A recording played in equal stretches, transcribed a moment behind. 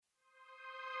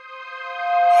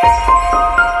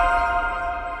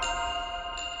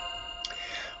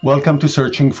Welcome to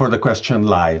Searching for the Question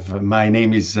Live. My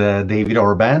name is David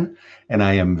Orban, and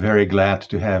I am very glad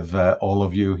to have all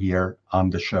of you here on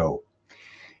the show.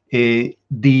 The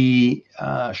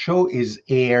show is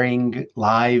airing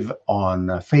live on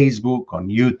Facebook, on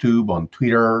YouTube, on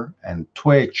Twitter, and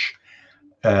Twitch,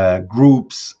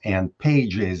 groups and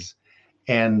pages.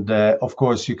 And of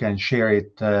course, you can share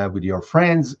it with your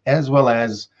friends, as well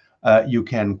as you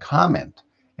can comment.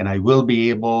 And I will be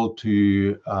able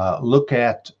to look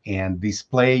at and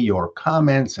display your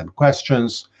comments and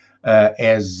questions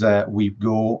as we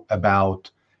go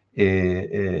about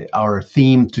our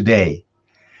theme today.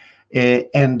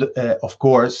 And of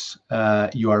course,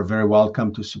 you are very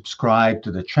welcome to subscribe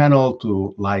to the channel,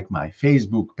 to like my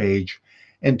Facebook page,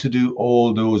 and to do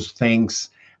all those things,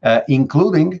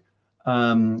 including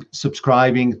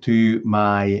subscribing to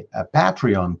my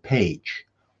Patreon page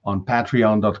on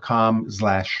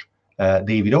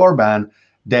patreon.com/David Orban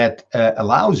that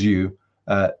allows you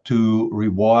to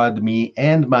reward me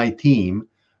and my team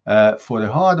for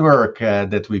the hard work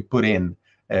that we put in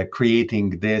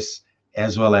creating this,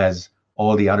 as well as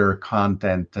all the other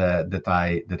content that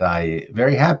I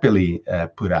very happily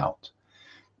put out.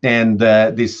 And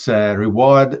this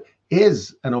reward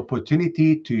is an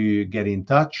opportunity to get in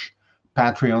touch.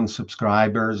 Patreon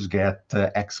subscribers get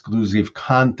exclusive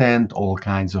content, all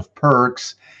kinds of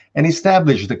perks, and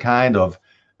establish the kind of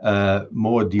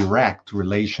more direct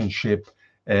relationship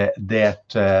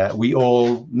that we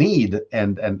all need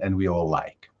and we all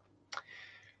like.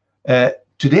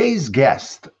 Today's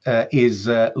guest is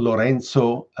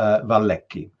Lorenzo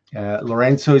Vallecchi.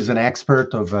 Lorenzo is an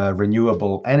expert of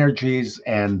renewable energies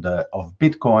and of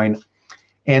Bitcoin,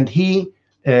 and he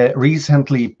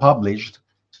recently published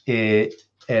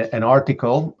an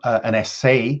article, an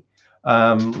essay,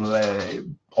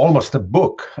 almost a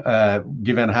book,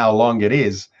 given how long it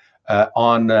is,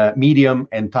 on Medium,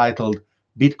 entitled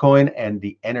Bitcoin and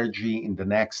the Energy in the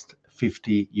Next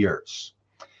 50 Years.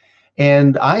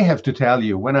 And I have to tell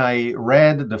you, when I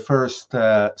read the first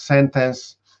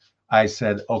sentence, I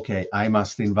said, okay, I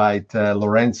must invite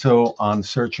Lorenzo on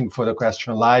Searching for the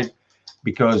Question Live,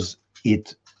 because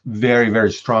it very,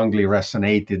 very strongly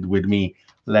resonated with me.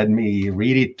 Let me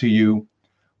read it to you.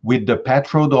 With the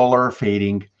petrodollar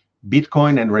fading,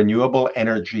 Bitcoin and renewable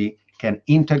energy can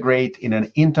integrate in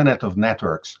an Internet of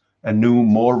networks, a new,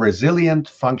 more resilient,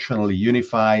 functionally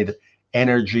unified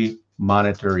energy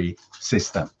monetary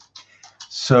system.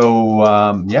 So,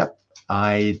 yeah,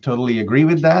 I totally agree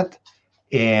with that.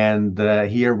 And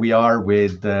here we are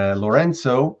with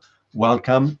Lorenzo.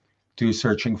 Welcome to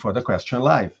Searching for the Question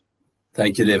Live.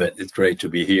 Thank you, David. It's great to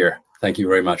be here. Thank you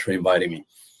very much for inviting me.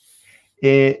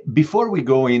 Before we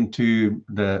go into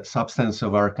the substance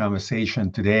of our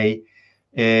conversation today,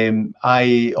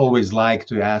 I always like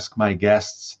to ask my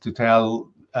guests to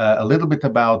tell a little bit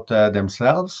about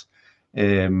themselves,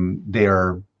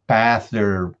 their path,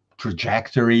 their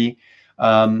trajectory.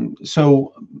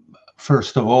 So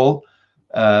first of all,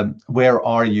 where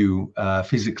are you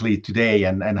physically today,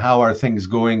 and how are things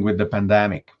going with the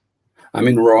pandemic? I'm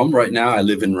in Rome right now. I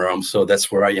live in Rome, so that's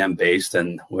where I am based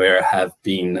and where I have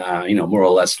been, more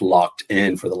or less locked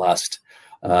in for the last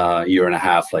year and a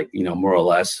half, more or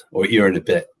less, or year and a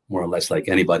bit, more or less, like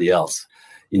anybody else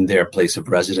in their place of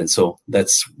residence. So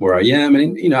that's where I am.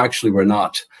 And, actually, we're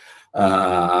not,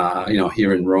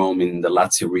 here in Rome, in the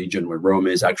Lazio region where Rome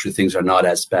is, actually things are not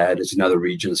as bad as in other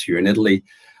regions here in Italy.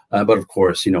 But of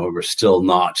course, we're still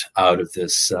not out of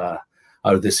this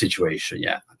situation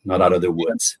yet, not out of the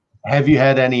woods. Have you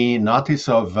had any notice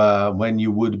of when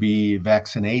you would be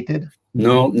vaccinated?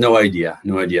 No idea.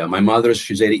 My mother,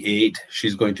 she's 88.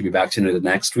 She's going to be vaccinated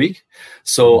next week.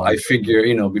 So I figure,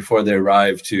 before they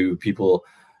arrive to people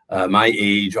my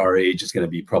age, our age, is going to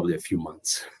be probably a few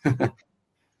months.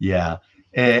 Yeah.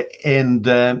 And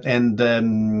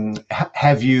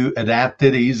have you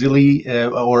adapted easily,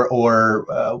 or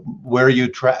were you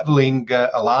traveling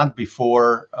a lot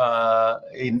before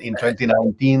in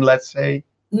 2019, let's say?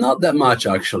 Not that much,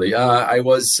 actually. I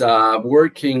was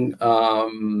working.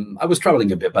 I was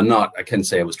traveling a bit, but I can't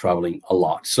say I was traveling a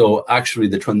lot. So actually,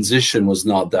 the transition was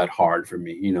not that hard for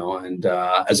me, And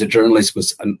as a journalist,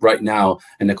 right now,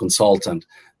 and a consultant,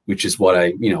 which is what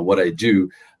I do.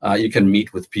 You can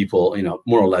meet with people,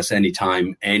 more or less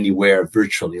anytime, anywhere,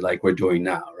 virtually, like we're doing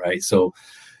now, right? So,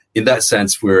 in that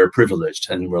sense, we're privileged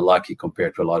and we're lucky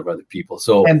compared to a lot of other people.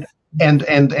 So. And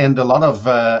a lot of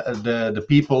the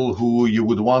people who you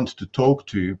would want to talk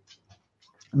to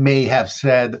may have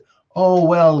said, oh,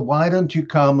 well, why don't you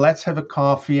come? Let's have a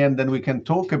coffee and then we can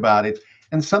talk about it.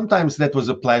 And sometimes that was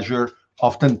a pleasure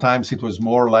Oftentimes it was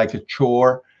more like a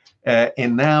chore.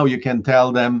 And now you can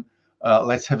tell them,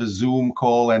 let's have a Zoom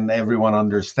call, and everyone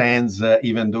understands,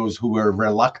 even those who were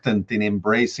reluctant in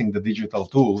embracing the digital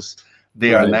tools,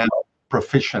 they are now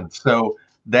proficient. So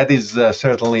that is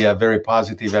certainly a very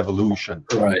positive evolution.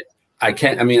 Right.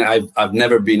 I've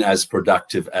never been as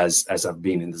productive as I've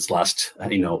been in this last,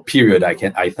 period. I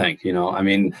think,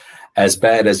 as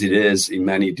bad as it is in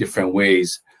many different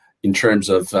ways, in terms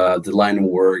of the line of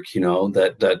work,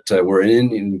 that we're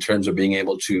in terms of being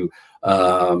able to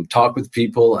talk with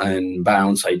people and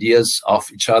bounce ideas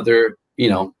off each other.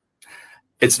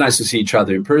 It's nice to see each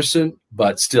other in person,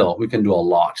 but still we can do a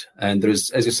lot. And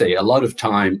there's, as you say, a lot of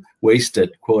time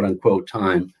wasted, quote unquote,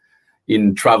 time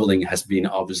in traveling has been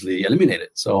obviously eliminated.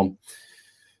 So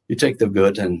you take the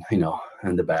good and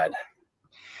the bad.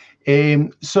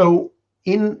 So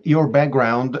in your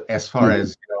background, as far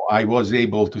as I was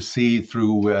able to see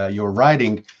through your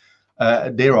writing,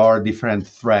 there are different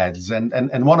threads,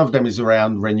 and one of them is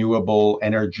around renewable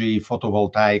energy,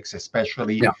 photovoltaics,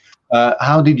 especially. Yeah.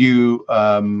 How did you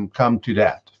come to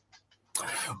that?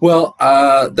 Well,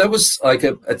 that was like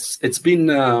it's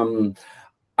been.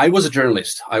 I was a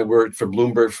journalist. I worked for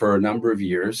Bloomberg for a number of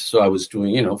years, so I was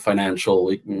doing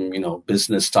financial,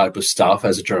 business type of stuff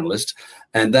as a journalist.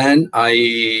 And then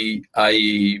I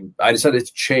decided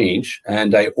to change,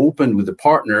 and I opened with a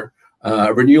partner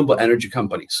a renewable energy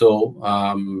company. So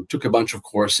took a bunch of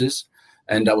courses,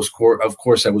 and I was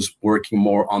working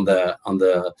more on the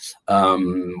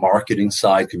marketing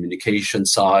side, communication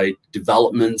side,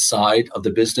 development side of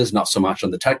the business, not so much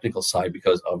on the technical side,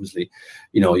 because obviously,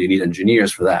 you need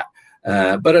engineers for that.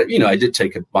 But I did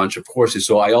take a bunch of courses,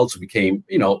 so I also became,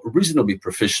 reasonably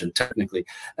proficient technically.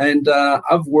 And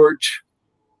I've worked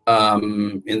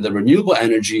in the renewable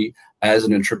energy as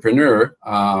an entrepreneur,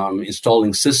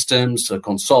 installing systems,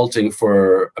 consulting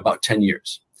for about 10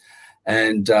 years.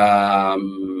 And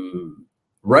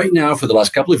right now, for the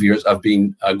last couple of years, I've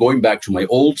been going back to my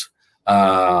old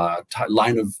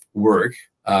line of work,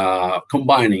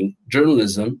 combining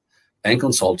journalism and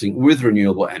consulting with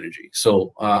renewable energy.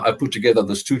 So I put together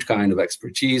those two kind of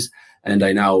expertise, and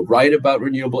I now write about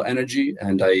renewable energy,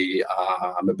 and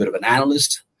I'm a bit of an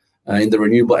analyst in the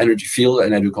renewable energy field,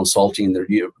 and I do consulting in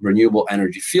the renewable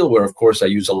energy field, where, of course, I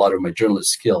use a lot of my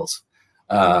journalist skills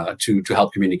to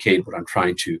help communicate what I'm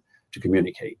trying to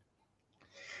communicate.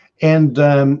 And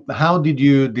how did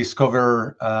you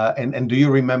discover, and do you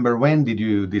remember when did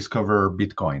you discover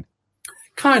Bitcoin?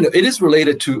 Kind of. It is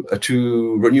related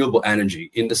to renewable energy,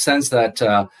 in the sense that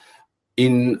I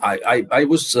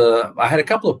had a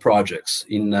couple of projects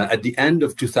at the end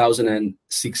of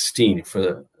 2016.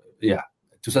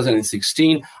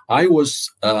 2016, I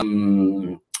was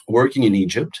working in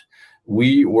Egypt.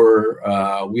 We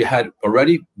had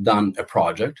already done a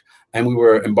project, and we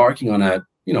were embarking on a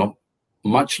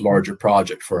much larger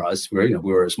project for us. We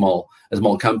were a small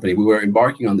company. We were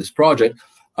embarking on this project,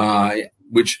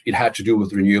 which it had to do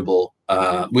with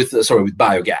with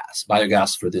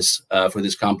biogas for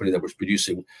this company that was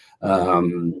producing.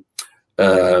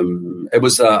 It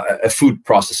was a food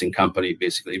processing company,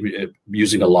 basically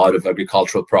using a lot of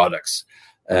agricultural products,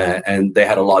 and they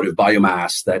had a lot of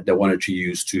biomass that they wanted to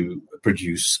use to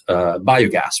produce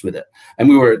biogas with it. And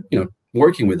we were,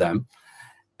 working with them,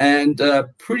 and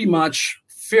pretty much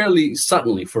fairly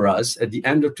suddenly for us, at the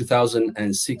end of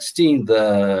 2016,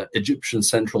 the Egyptian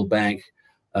central bank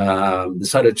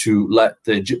decided to let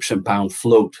the Egyptian pound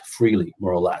float freely,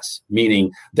 more or less,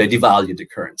 meaning they devalued the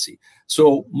currency.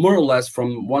 So more or less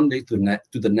from one day to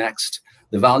the next,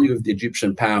 the value of the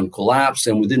Egyptian pound collapsed,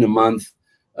 and within a month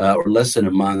or less than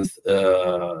a month,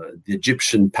 the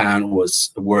Egyptian pound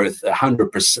was worth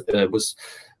 100%.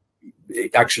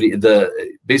 It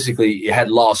had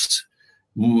lost.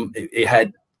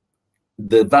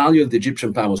 The value of the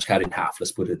Egyptian pound was cut in half,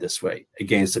 let's put it this way,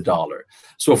 against the dollar.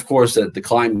 So, of course, the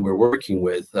client we're working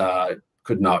with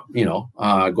could not,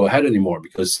 go ahead anymore,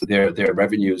 because their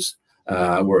revenues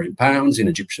were in pounds, in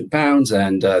Egyptian pounds,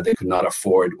 and they could not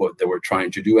afford what they were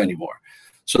trying to do anymore.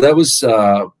 So that was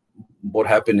what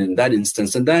happened in that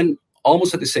instance. And then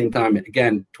almost at the same time,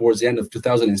 again, towards the end of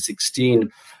 2016,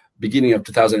 beginning of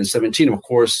 2017, of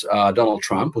course, Donald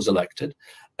Trump was elected.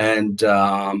 And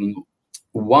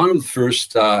one of the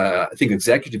first,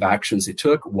 executive actions he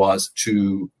took was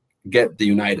to get the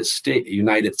United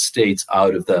States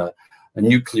out of the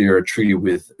nuclear treaty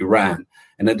with Iran.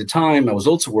 And at the time, I was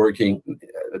also working,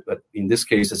 in this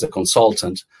case, as a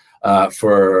consultant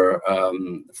for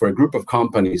a group of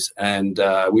companies, and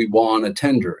we won a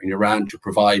tender in Iran to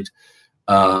provide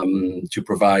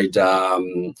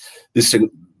this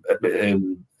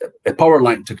a power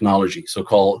line technology,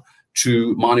 so-called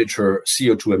to monitor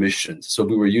CO2 emissions. So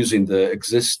we were using the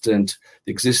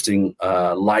existing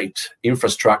light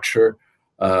infrastructure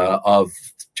of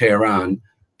Tehran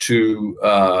to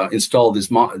install these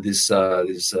monitors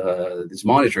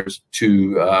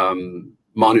to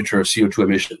monitor CO2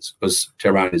 emissions, because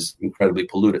Tehran is an incredibly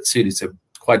polluted city. It's a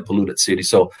quite polluted city.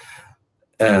 So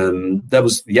that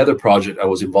was the other project I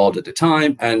was involved at the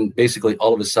time. And basically,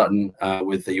 all of a sudden,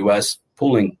 with the U.S.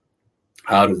 pulling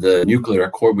out of the nuclear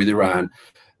accord with Iran,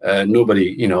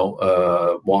 nobody,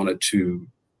 wanted to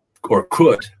or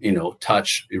could,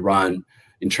 touch Iran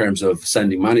in terms of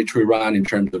sending money to Iran, in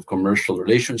terms of commercial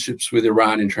relationships with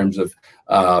Iran, in terms of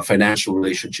financial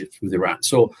relationships with Iran.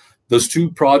 So those two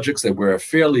projects that were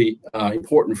fairly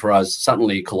important for us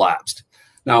suddenly collapsed.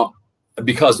 Now,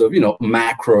 because of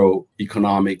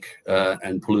macroeconomic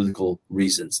and political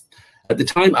reasons. At the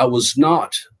time, I was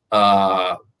not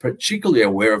particularly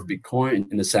aware of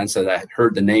Bitcoin in the sense that I had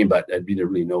heard the name, but I didn't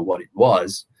really know what it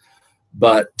was.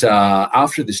 But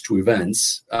after these two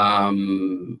events,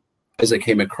 as I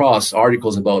came across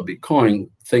articles about Bitcoin,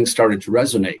 things started to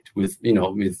resonate with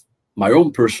my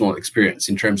own personal experience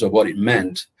in terms of what it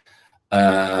meant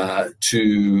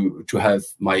to have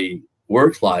my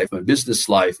work life, my business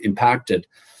life impacted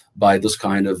by those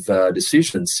kind of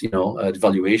decisions,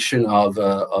 devaluation of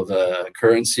a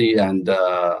currency and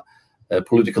a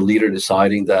political leader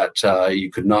deciding that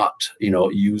you could not,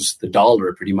 use the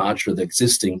dollar pretty much or the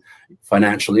existing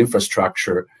financial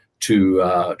infrastructure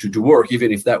to do work,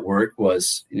 even if that work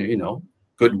was,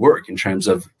 good work in terms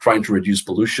of trying to reduce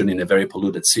pollution in a very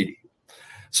polluted city.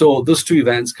 So those two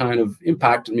events kind of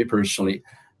impacted me personally.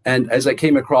 And as I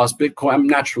came across Bitcoin, I'm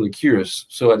naturally curious.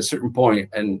 So at a certain point,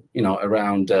 and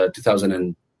around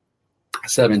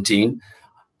 2017,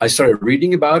 I started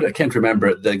reading about it. I can't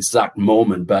remember the exact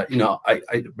moment, but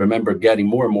I remember getting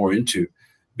more and more into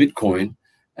Bitcoin,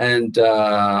 and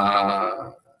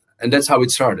that's how it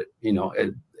started.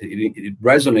 It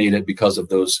resonated because of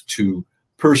those two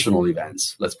personal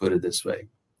events. Let's put it this way.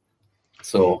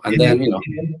 So, and then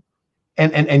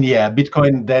And yeah,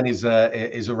 Bitcoin then is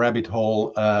a rabbit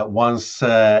hole. Once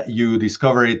you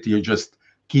discover it, you just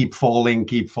keep falling,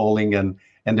 and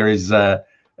there is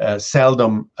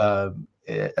seldom a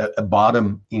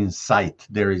bottom in sight.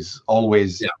 There is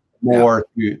always more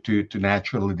to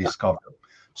naturally discover.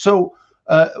 So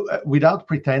without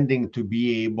pretending to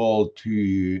be able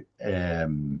to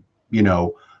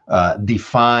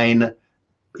define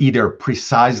either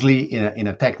precisely in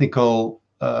a technical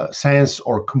sense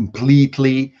or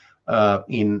completely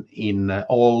in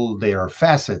all their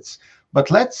facets.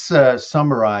 But let's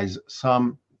summarize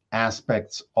some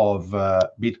aspects of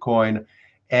Bitcoin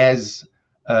as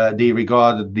they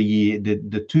regard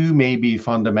the two maybe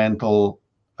fundamental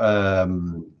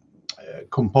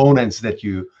components that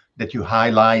you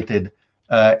highlighted,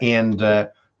 and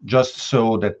just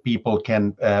so that people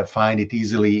can find it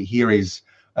easily, here is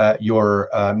your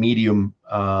Medium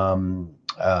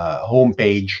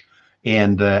homepage,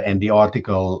 and the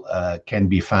article can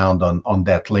be found on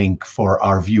that link for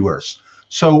our viewers.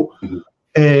 So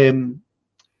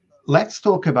let's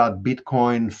talk about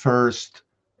Bitcoin first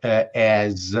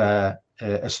as a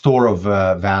store of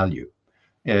value.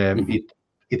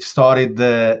 It started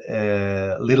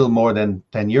little more than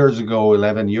 10 years ago,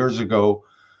 11 years ago,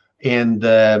 and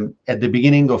at the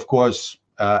beginning, of course,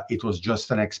 it was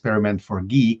just an experiment for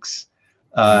geeks.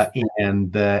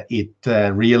 And it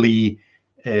really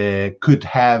could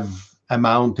have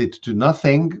amounted to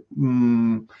nothing,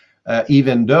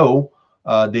 even though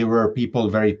there were people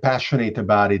very passionate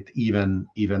about it even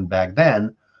back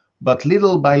then. But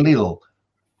little by little,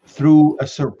 through a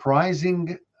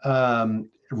surprising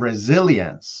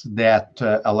resilience that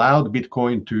allowed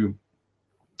Bitcoin to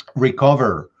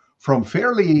recover from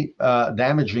fairly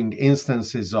damaging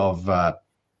instances of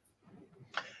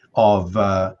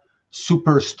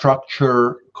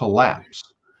superstructure collapse,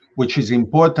 which is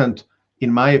important,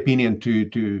 in my opinion,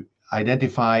 to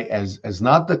identify as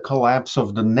not the collapse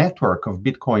of the network of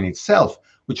Bitcoin itself,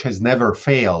 which has never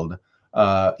failed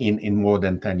in more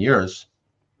than 10 years,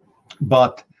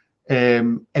 but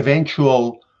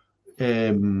eventual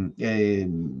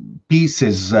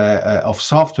pieces of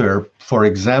software, for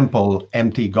example,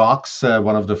 Mt. Gox,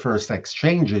 one of the first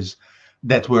exchanges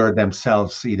that were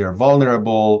themselves either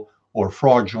vulnerable or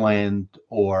fraudulent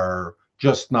or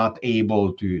just not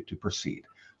able to proceed.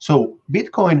 So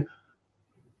Bitcoin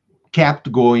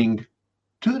kept going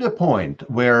to the point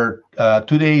where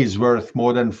today is worth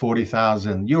more than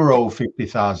 40,000 euro,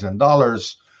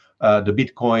 $50,000. The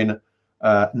Bitcoin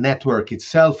network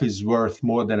itself is worth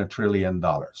more than $1 trillion.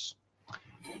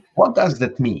 What does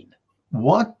that mean?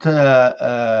 what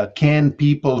can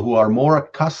people who are more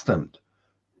accustomed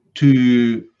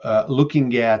to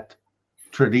looking at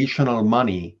traditional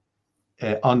money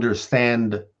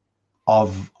understand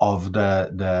of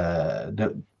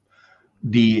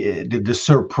the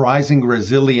surprising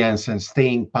resilience and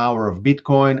staying power of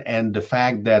Bitcoin, and the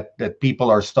fact that people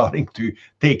are starting to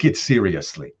take it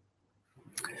seriously?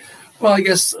 Well, I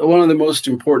guess one of the most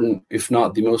important, if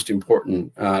not the most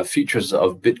important, features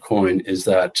of Bitcoin is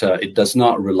that it does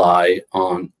not rely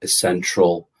on a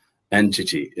central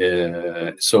entity.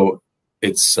 So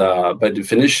it's by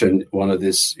definition one of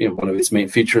its main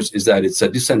features is that it's a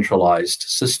decentralized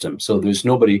system. So there's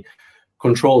nobody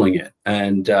controlling it,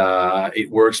 and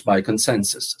it works by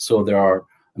consensus. So there are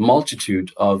a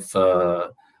multitude of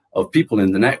people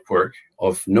in the network,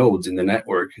 of nodes in the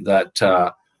network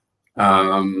that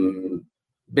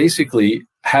basically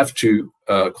have to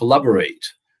collaborate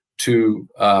to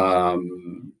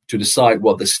decide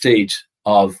what the state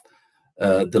of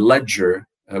the ledger,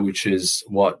 which is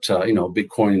what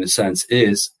Bitcoin in a sense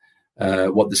is,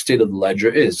 what the state of the ledger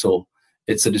is. So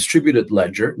it's a distributed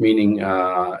ledger, meaning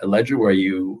a ledger where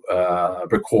you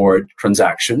record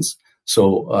transactions.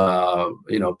 So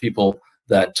people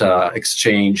that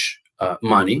exchange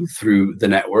money through the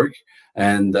network,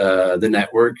 and the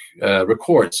network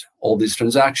records all these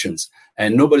transactions,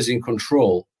 and nobody's in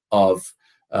control of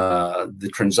the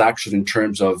transaction in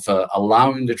terms of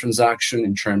allowing the transaction,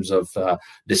 in terms of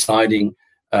deciding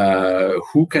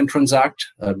who can transact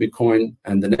Bitcoin.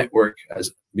 And the network,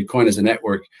 as Bitcoin as a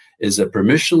network, is a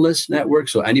permissionless network,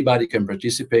 so anybody can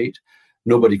participate.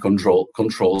 Nobody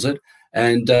controls it,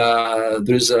 and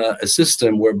there's a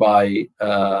system whereby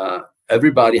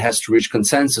everybody has to reach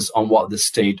consensus on what the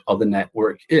state of the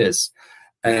network is.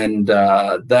 And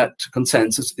that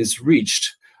consensus is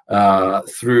reached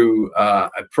through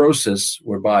a process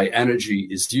whereby energy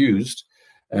is used,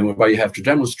 and whereby you have to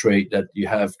demonstrate that you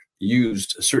have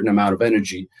used a certain amount of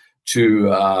energy to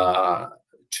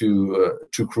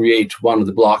create one of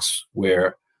the blocks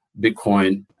where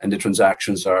Bitcoin and the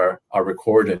transactions are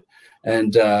recorded.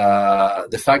 And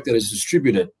the fact that it's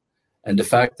distributed, and the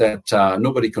fact that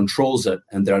nobody controls it,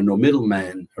 and there are no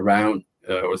middlemen around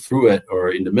or through it or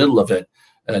in the middle of it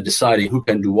deciding who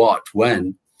can do what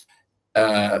when,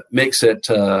 makes it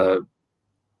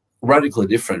radically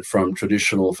different from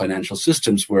traditional financial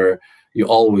systems where you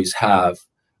always have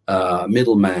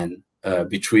middlemen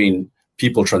between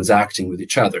people transacting with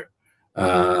each other.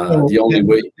 The only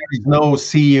way there is no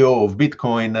CEO of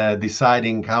Bitcoin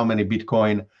deciding how many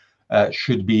Bitcoin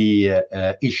should be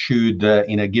issued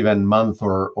in a given month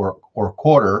or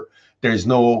quarter. There is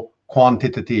no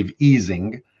quantitative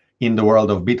easing in the world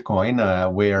of Bitcoin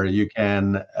where you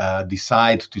can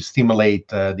decide to stimulate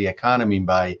the economy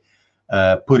by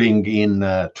putting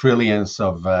in trillions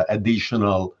of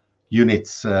additional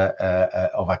units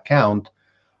of account,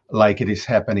 like it is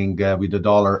happening with the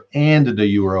dollar and the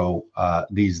euro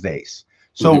these days.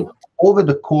 So over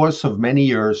the course of many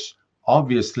years,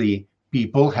 obviously,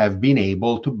 people have been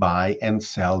able to buy and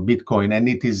sell Bitcoin. And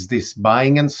it is this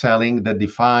buying and selling that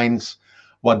defines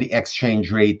what the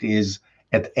exchange rate is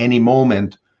at any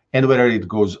moment, and whether it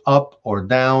goes up or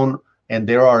down. And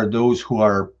there are those who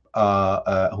are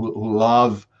who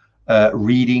love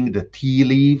reading the tea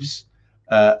leaves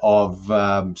of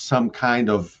some kind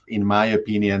of, in my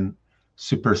opinion,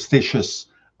 superstitious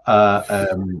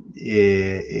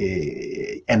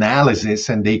analysis,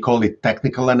 and they call it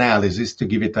technical analysis to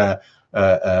give it a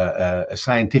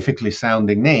scientifically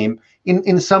sounding name.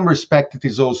 In some respect, it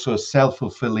is also a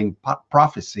self-fulfilling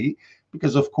prophecy,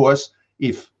 because of course,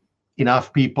 if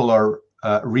enough people are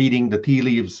reading the tea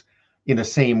leaves in the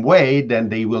same way, then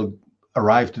they will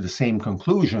arrive to the same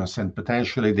conclusions, and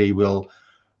potentially they will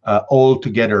all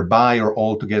together buy or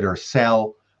all together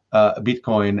sell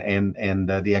Bitcoin, and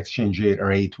the exchange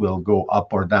rate will go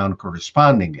up or down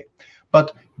correspondingly.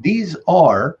 But these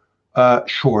are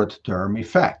short-term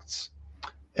effects.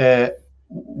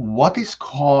 What is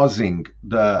causing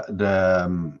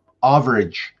the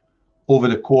average over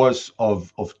the course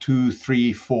of 2,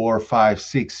 3, 4, 5,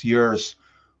 6 years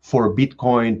for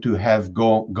Bitcoin to have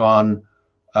gone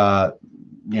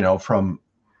from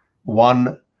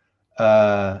one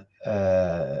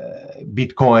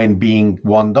Bitcoin being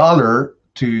 $1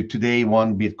 to today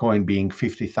one Bitcoin being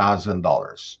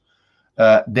 $50,000?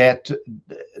 That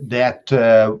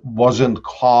wasn't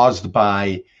caused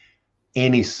by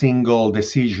any single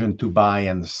decision to buy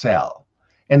and sell.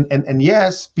 And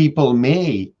yes, people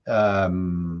may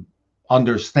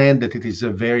understand that it is a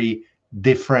very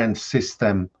different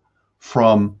system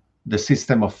from the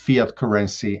system of fiat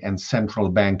currency and central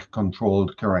bank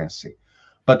controlled currency.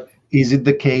 But is it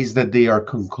the case that they are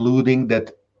concluding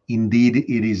that indeed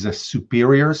it is a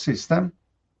superior system?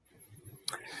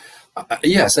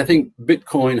 Yes, I think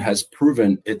Bitcoin has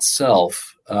proven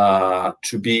itself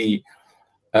to be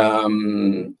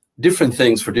different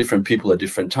things for different people at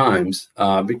different times.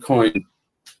 Bitcoin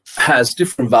has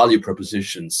different value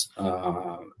propositions,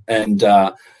 and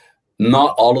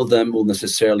not all of them will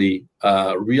necessarily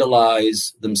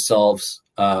realize themselves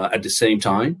at the same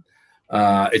time.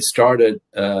 It started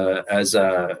as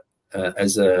a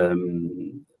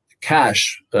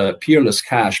cash, peerless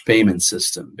cash payment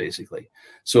system, basically.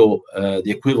 So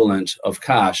the equivalent of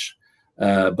cash,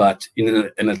 but in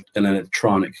an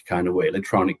electronic kind of way,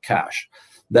 electronic cash.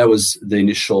 That was the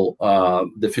initial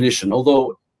definition.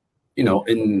 Although, you know,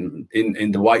 in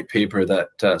the white paper that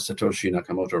Satoshi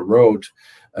Nakamoto wrote,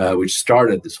 which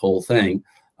started this whole thing,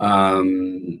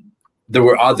 there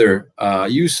were other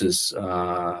uses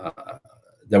that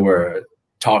were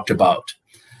talked about.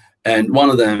 And one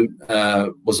of them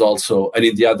was also, and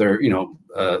in the other,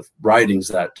 writings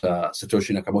that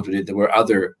Satoshi Nakamoto did, there were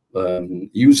other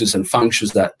uses and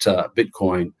functions that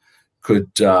Bitcoin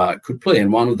could play,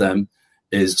 and one of them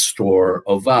is store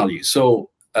of value. So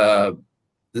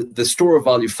the store of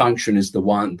value function is the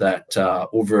one that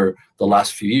over the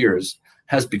last few years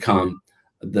has become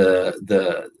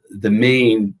the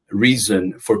main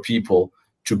reason for people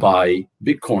to buy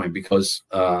Bitcoin, because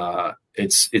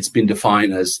it's been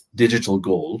defined as digital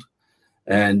gold,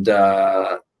 and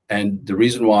the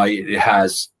reason why it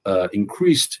has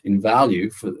increased in value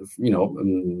for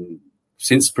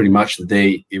since pretty much the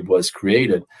day it was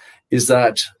created is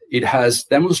that it has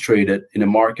demonstrated in a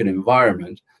market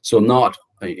environment, so not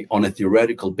on a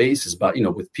theoretical basis, but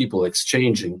with people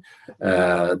exchanging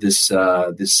this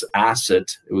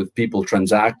asset, with people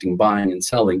transacting, buying and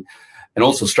selling, and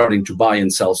also starting to buy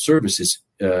and sell services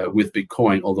with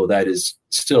Bitcoin, although that is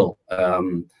still a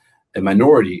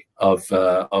minority of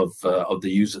the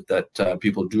use that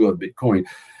people do of Bitcoin.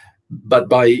 But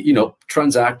by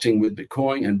transacting with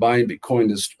Bitcoin and buying Bitcoin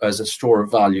as a store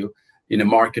of value in a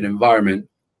market environment,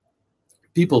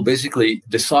 people basically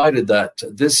decided that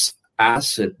this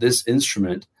asset, this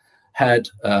instrument, had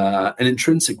an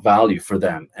intrinsic value for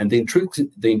them, and the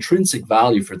intrinsic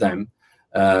value for them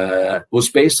was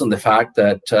based on the fact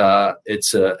that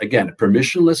it's again a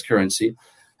permissionless currency,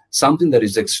 something that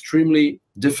is extremely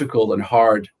difficult and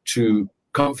hard to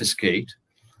confiscate.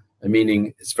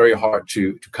 Meaning, it's very hard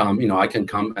to come. I can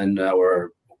come and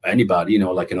or anybody,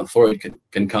 like an authority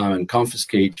can come and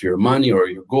confiscate your money or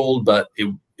your gold, but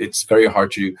it's very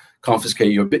hard to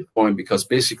confiscate your Bitcoin, because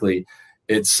basically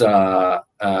it's a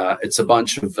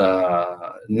bunch of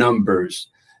numbers,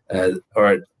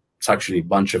 or it's actually a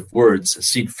bunch of words, a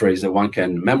seed phrase that one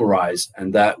can memorize,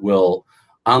 and that will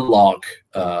unlock,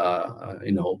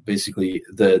 basically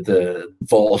the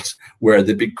vault where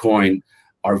the Bitcoin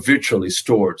are virtually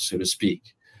stored, so to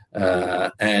speak.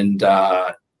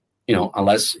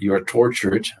 Unless you're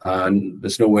tortured,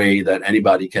 there's no way that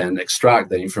anybody can extract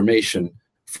that information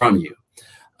from you.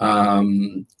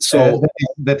 So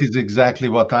that is exactly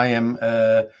what I am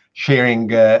sharing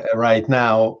right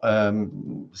now.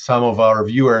 Some of our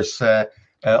viewers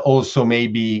also may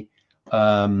be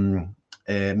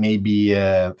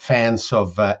fans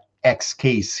of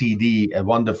XKCD, a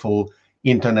wonderful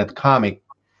internet comic.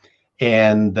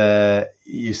 And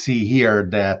you see here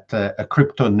that a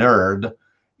crypto nerd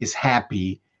is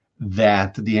happy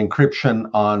that the encryption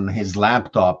on his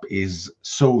laptop is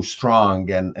so strong,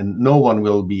 and no one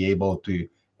will be able to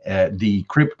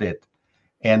decrypt it.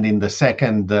 And in the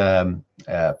second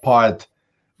part,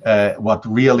 what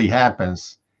really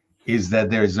happens is that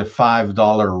there's a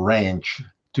 $5 wrench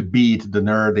to beat the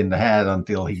nerd in the head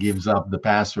until he gives up the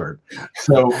password.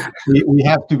 So we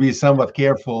have to be somewhat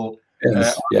careful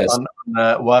on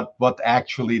what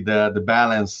actually the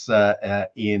balance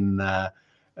in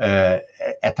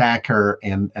attacker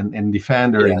and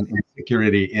defender in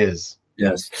security is.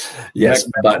 Yes,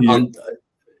 but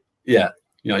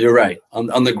you're right.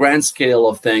 On the grand scale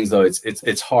of things, though,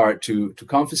 it's hard to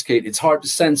confiscate. It's hard to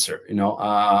censor.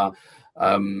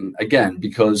 Again,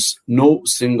 because no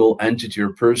single entity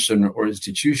or person or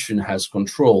institution has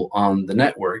control on the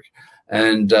network,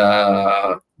 and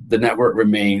the network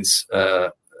remains,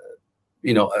 the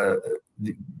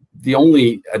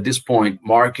only, at this point,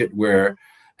 market where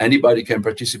anybody can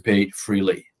participate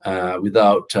freely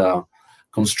without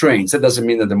constraints. That doesn't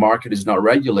mean that the market is not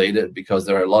regulated, because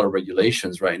there are a lot of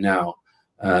regulations right now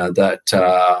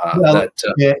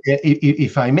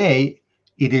if I may,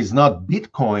 it is not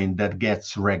Bitcoin that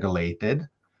gets regulated,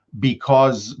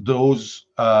 because those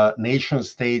nation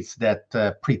states that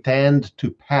pretend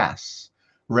to pass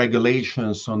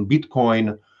regulations on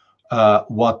Bitcoin,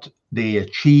 what they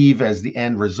achieve as the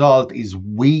end result is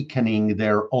weakening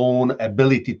their own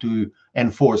ability to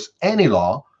enforce any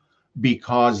law,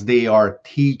 because they are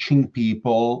teaching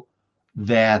people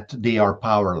that they are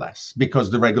powerless, because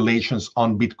the regulations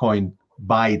on Bitcoin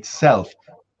by itself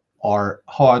are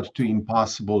hard to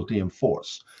impossible to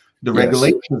enforce. The Yes.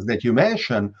 regulations that you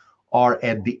mentioned are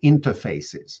at the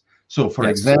interfaces. So, for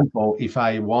Yes. example, if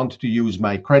I want to use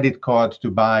my credit card to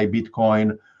buy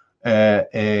Bitcoin,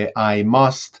 I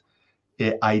must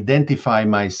identify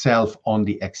myself on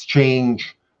the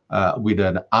exchange with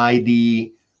an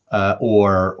ID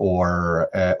or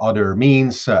other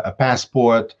means, a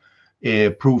passport,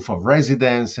 a proof of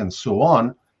residence, and so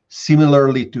on.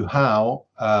 Similarly to how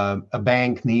a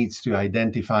bank needs to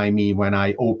identify me when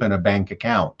I open a bank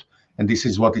account. And this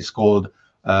is what is called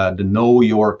the Know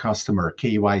Your Customer,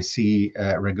 KYC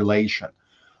regulation.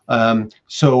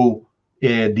 So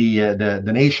the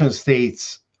nation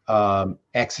states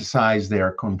exercise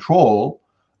their control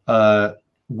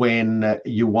when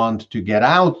you want to get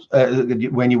out,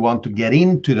 when you want to get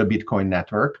into the Bitcoin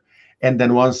network. And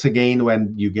then once again,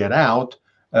 when you get out,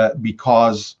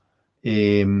 because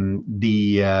most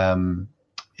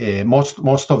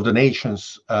of the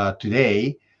nations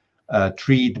today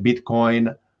treat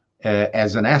Bitcoin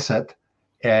as an asset,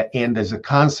 and as a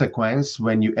consequence,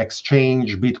 when you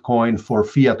exchange Bitcoin for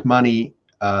fiat money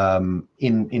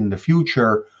in the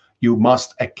future, you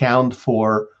must account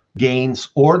for gains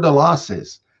or the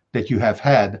losses that you have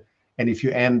had. And if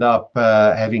you end up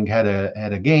having had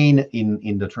a gain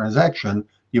in the transaction,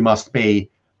 you must pay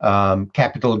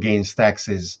capital gains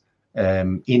taxes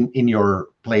in your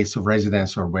place of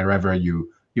residence or wherever you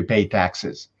pay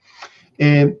taxes.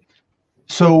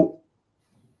 So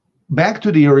back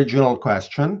to the original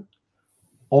question,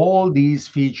 all these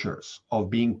features of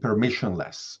being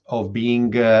permissionless, of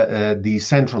being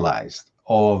decentralized,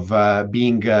 of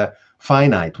being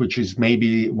finite, which is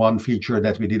maybe one feature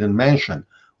that we didn't mention,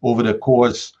 over the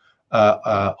course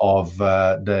of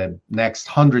the next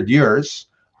 100 years,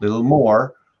 a little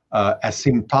more,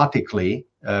 asymptotically,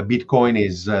 Bitcoin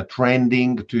is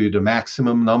trending to the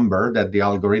maximum number that the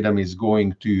algorithm is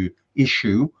going to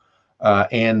issue.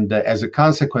 And as a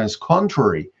consequence,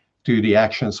 contrary to the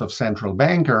actions of central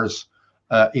bankers,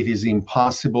 it is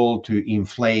impossible to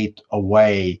inflate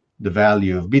away the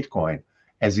value of Bitcoin,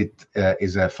 as it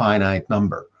is a finite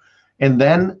number. And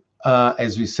then,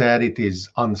 as we said, it is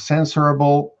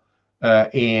uncensorable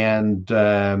and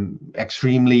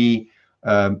extremely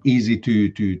easy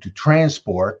to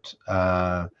transport.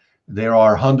 There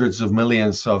are hundreds of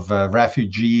millions of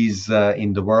refugees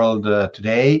in the world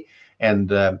today,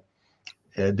 and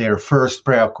their first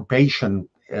preoccupation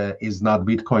is not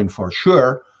Bitcoin for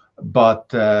sure, but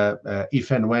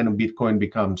if and when Bitcoin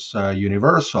becomes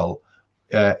universal,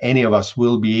 any of us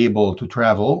will be able to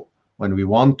travel when we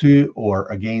want to or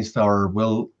against our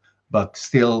will, but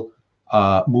still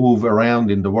move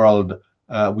around in the world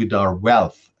with our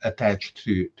wealth attached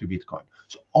to Bitcoin.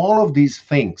 So all of these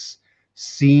things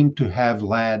seem to have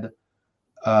led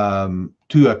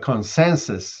to a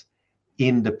consensus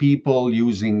in the people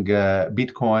using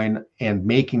Bitcoin and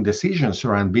making decisions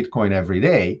around Bitcoin every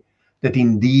day, that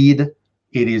indeed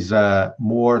it is a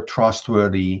more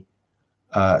trustworthy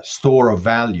store of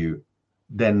value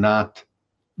than not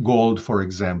gold, for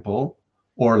example,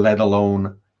 or let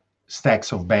alone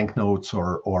stacks of banknotes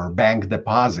or bank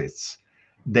deposits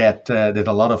that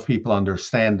a lot of people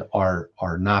understand are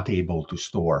not able to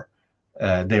store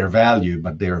their value,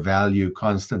 but their value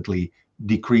constantly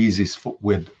decreases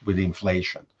with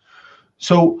inflation.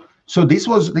 So this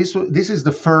is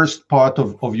the first part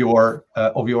of your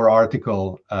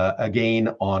article again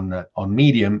on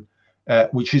Medium,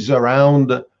 which is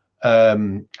around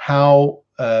how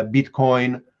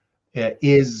Bitcoin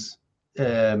is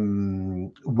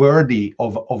worthy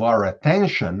of our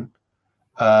attention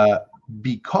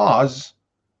because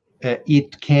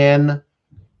it can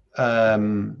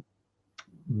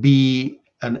be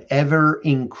an ever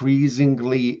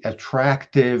increasingly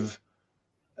attractive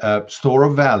store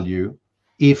of value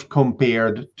if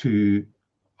compared to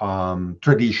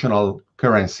traditional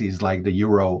currencies like the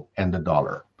euro and the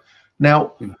dollar.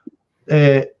 Now,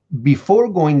 before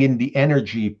going in the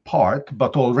energy part,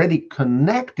 but already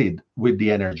connected with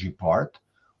the energy part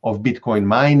of Bitcoin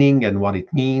mining and what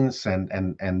it means,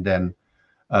 and then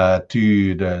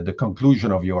to the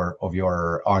conclusion of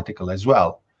your article as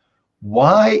well.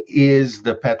 Why is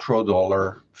the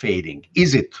petrodollar fading?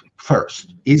 Is it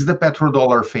first? Is the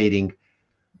petrodollar fading?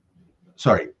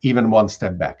 Sorry, even one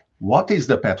step back. What is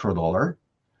the petrodollar?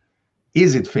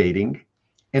 Is it fading?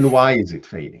 And why is it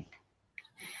fading?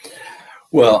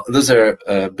 Well, those are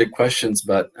big questions,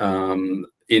 but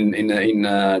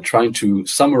in trying to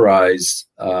summarize,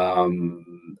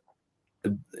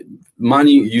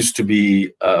 money used to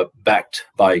be backed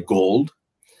by gold.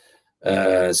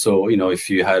 So, if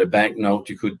you had a banknote,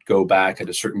 you could go back at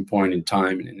a certain point in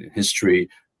time in history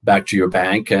back to your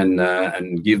bank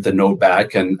and give the note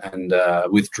back and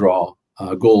withdraw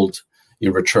gold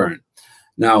in return.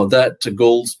 Now, that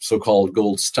so-called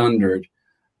gold standard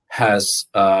has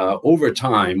over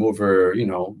time,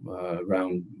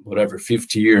 around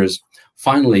 50 years,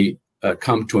 finally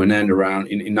come to an end around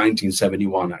in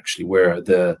 1971, actually, where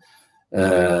the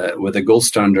gold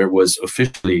standard was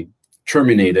officially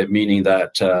terminated, meaning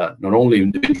that not only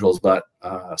individuals but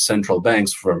central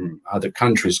banks from other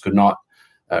countries could not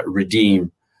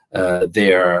redeem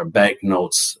their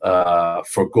banknotes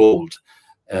for gold.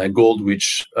 Gold,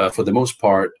 which for the most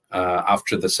part,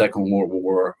 after the Second World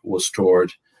War, was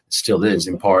stored, still is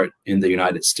in part, in the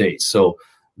United States. So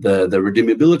the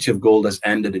redeemability of gold has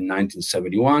ended in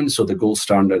 1971. So the gold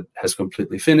standard has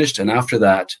completely finished. And after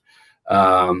that,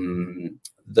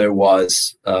 there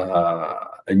was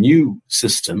a new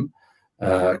system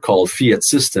called fiat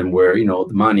system, where the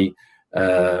money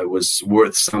was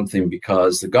worth something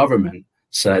because the government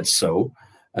said so.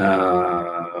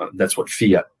 That's what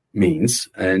fiat means,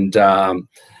 and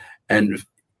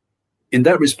in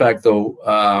that respect, though,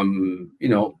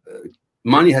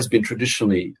 money has been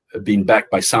traditionally been backed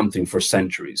by something for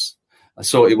centuries.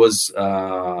 So it was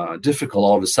difficult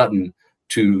all of a sudden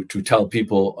to tell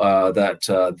people that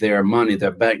their money,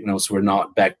 their banknotes, were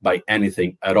not backed by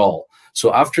anything at all.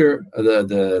 So after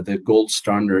the gold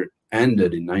standard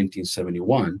ended in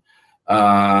 1971,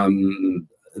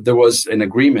 there was an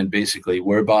agreement basically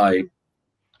whereby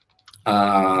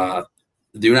the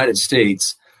United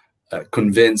States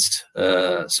convinced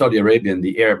Saudi Arabia and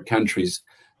the Arab countries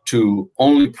to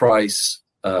only price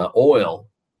oil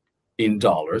in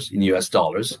dollars, in US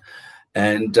dollars.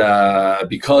 And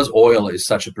because oil is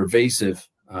such a pervasive,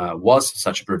 was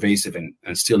such a pervasive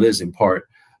and still is in part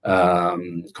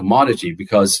commodity,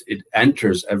 because it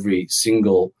enters every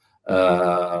single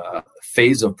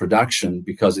phase of production,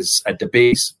 because it's at the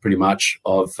base pretty much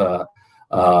of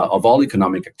all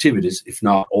economic activities, if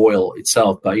not oil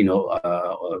itself, but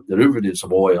derivatives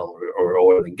of oil or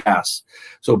oil and gas.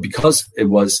 So because it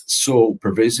was so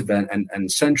pervasive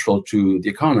and central to the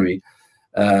economy,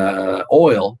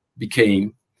 oil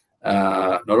became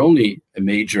not only a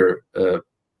major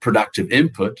productive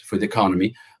input for the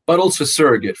economy, but also a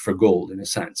surrogate for gold, in a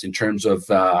sense, in terms of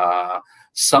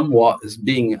somewhat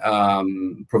being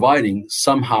providing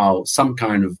somehow some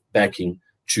kind of backing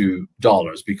to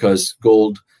dollars, because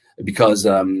oil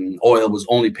was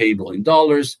only payable in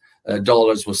dollars.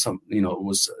 Dollars was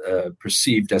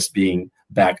perceived as being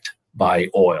backed by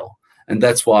oil, and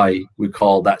that's why we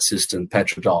call that system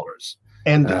petrodollars.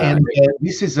 And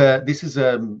this is a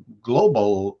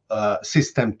global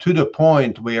system, to the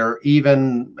point where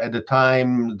even at the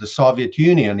time the Soviet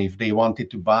Union, if they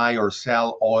wanted to buy or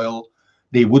sell oil,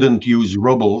 they wouldn't use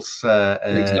rubles.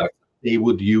 Exactly. They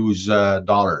would use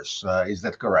dollars. Is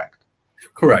that correct?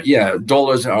 Correct. Yeah,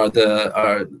 dollars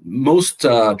are most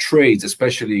trades,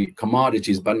 especially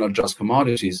commodities, but not just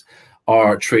commodities,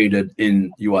 are traded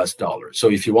in US dollars.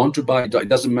 So if you want to buy, it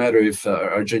doesn't matter if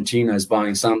Argentina is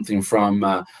buying something from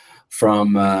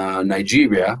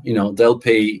Nigeria. They'll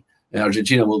pay.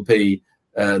 Argentina will pay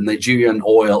Nigerian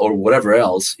oil or whatever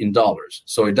else in dollars.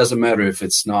 So it doesn't matter if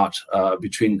it's not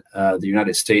between the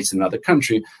United States and another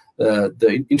country.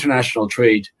 The international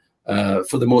trade,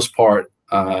 for the most part,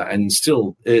 and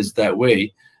still is that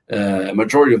way, a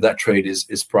majority of that trade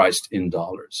is priced in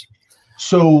dollars.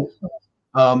 So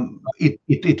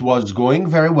it was going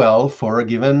very well for a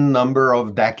given number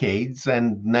of decades,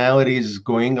 and now it is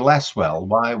going less well.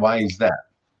 Why is that?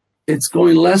 It's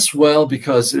going less well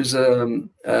because there's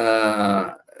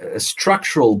a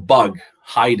structural bug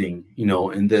hiding,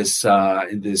 in this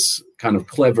kind of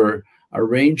clever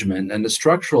arrangement. And the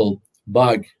structural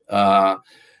bug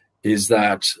is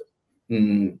that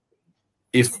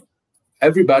if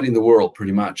everybody in the world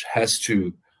pretty much has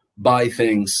to buy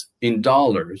things in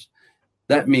dollars,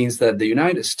 that means that the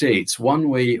United States, one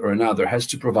way or another, has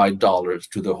to provide dollars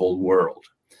to the whole world.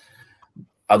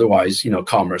 Otherwise,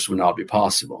 commerce would not be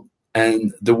possible.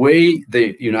 And the way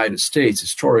the United States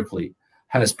historically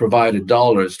has provided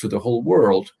dollars to the whole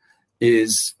world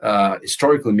is,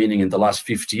 historically meaning in the last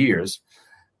 50 years,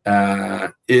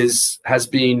 has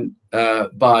been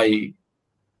by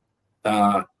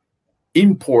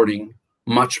importing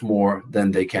much more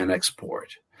than they can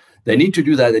export. They need to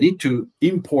do that. They need to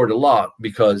import a lot,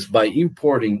 because by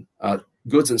importing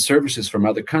goods and services from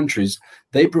other countries,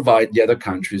 they provide the other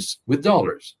countries with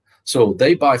dollars. So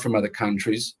they buy from other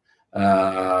countries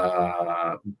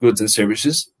goods and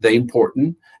services, they import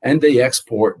them, and they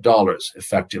export dollars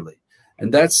effectively.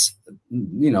 And that's,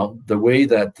 the way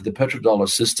that the petrodollar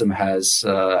system has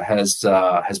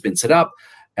been set up,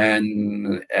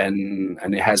 and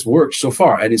it has worked so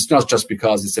far. And it's not just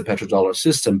because it's a petrodollar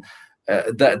system.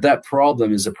 That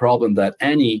problem is a problem that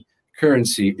any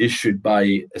currency issued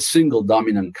by a single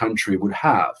dominant country would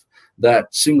have.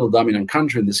 That single dominant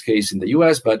country, in this case in the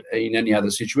US, but in any other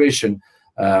situation,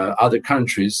 other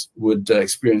countries would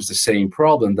experience the same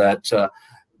problem, that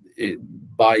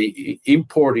by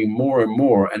importing more and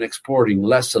more and exporting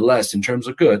less and less in terms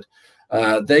of good,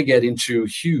 they get into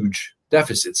huge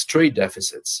deficits, trade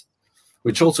deficits,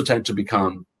 which also tend to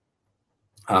become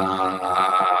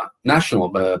national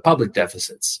public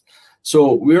deficits.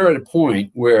 So we're at a point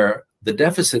where the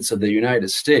deficits of the United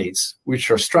States,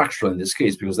 which are structural in this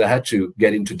case because they had to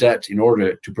get into debt in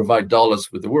order to provide dollars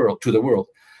to the world,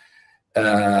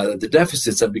 the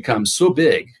deficits have become so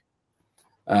big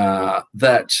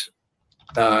that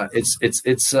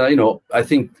it's I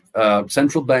think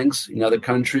central banks in other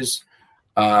countries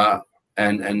and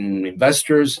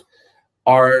investors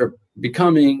are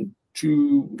becoming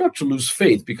not to lose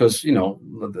faith, because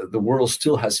the world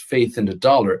still has faith in the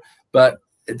dollar, but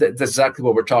that's exactly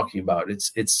what we're talking about.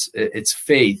 It's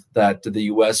faith that the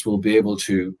U.S. will be able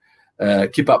to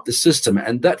keep up the system,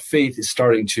 and that faith is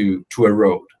starting to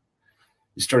erode.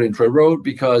 It's starting to erode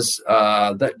because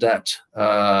that debt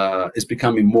is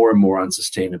becoming more and more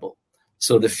unsustainable.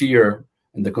 So the fear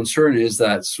and the concern is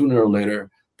that sooner or later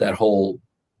that whole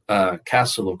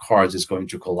castle of cards is going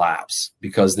to collapse,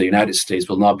 because the United States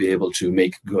will not be able to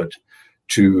make good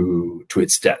to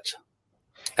its debt.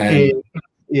 And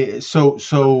so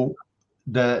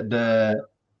the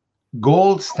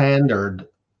gold standard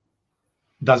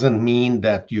doesn't mean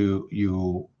that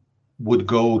you would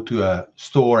go to a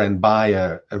store and buy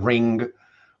a ring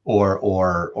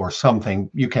or something.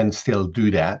 You can still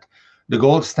do that. The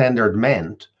gold standard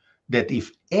meant that if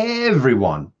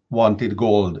everyone wanted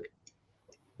gold,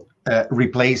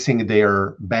 replacing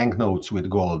their banknotes with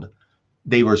gold,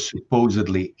 they were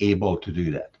supposedly able to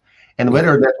do that. And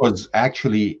whether that was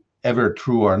actually ever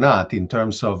true or not in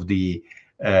terms of the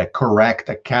correct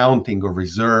accounting of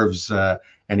reserves,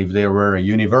 and if there were a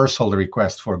universal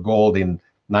request for gold in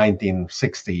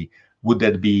 1960, would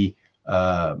that be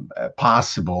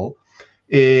possible?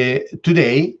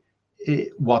 Today,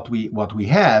 what we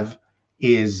have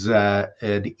is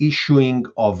the issuing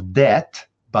of debt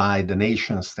by the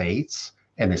nation states,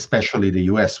 and especially the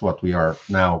US, what we are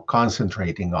now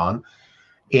concentrating on.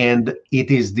 And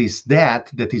it is this debt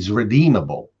that is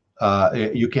redeemable.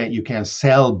 You can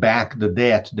sell back the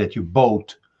debt that you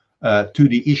bought to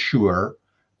the issuer,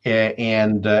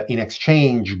 and in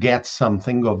exchange get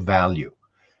something of value.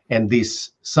 And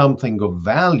this something of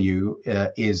value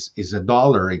is a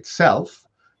dollar itself,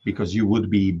 because you would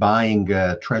be buying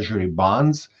treasury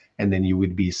bonds, and then you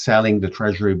would be selling the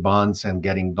treasury bonds and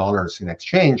getting dollars in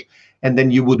exchange, and then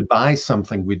you would buy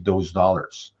something with those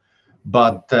dollars.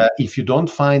 But if you don't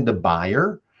find a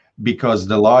buyer, because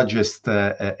the largest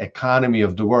economy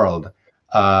of the world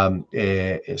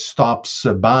stops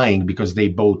buying because they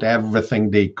bought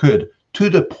everything they could, to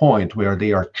the point where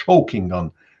they are choking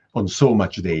on so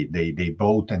much they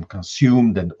bought and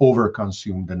consumed and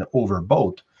overconsumed and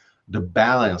overbought, the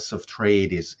balance of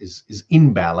trade is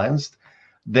imbalanced,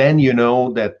 then you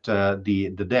know that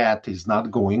the debt is not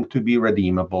going to be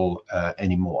redeemable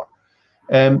anymore.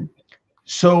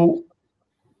 So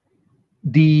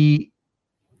the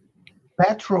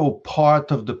petro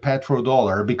part of the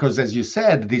petrodollar, because as you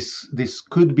said, this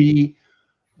could be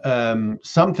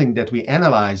something that we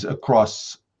analyze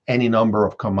across any number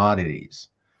of commodities,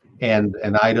 and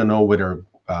I don't know whether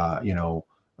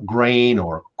grain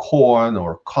or corn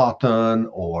or cotton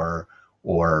or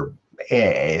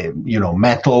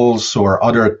metals or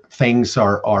other things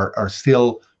are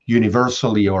still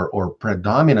universally or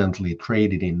predominantly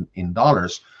traded in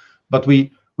dollars, but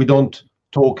we don't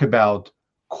talk about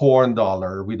corn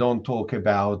dollar, we don't talk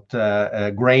about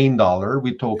grain dollar,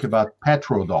 we talk about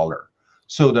petrodollar.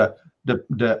 So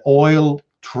the oil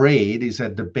trade is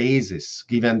at the basis,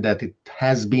 given that it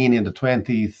has been in the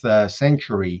 20th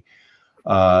century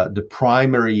the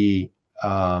primary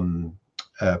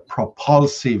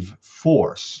propulsive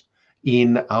force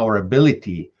in our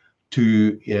ability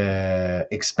to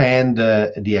expand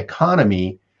the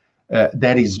economy.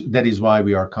 That is why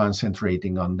we are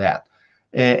concentrating on that.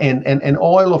 And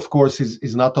oil, of course,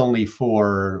 is not only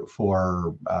for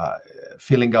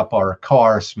filling up our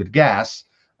cars with gas.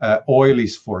 Oil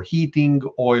is for heating,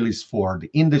 oil is for the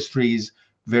industries.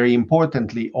 Very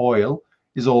importantly, oil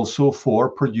is also for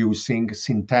producing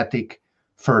synthetic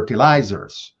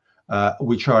fertilizers,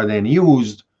 which are then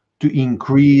used to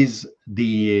increase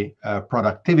the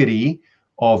productivity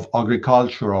of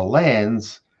agricultural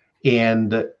lands,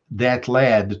 and that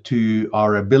led to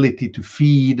our ability to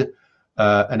feed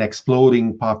an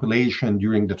exploding population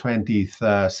during the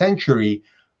 20th century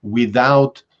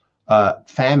without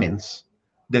famines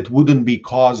that wouldn't be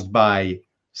caused by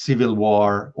civil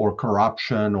war or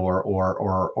corruption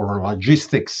or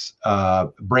logistics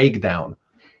breakdown,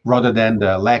 rather than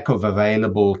the lack of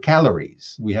available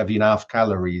calories. We have enough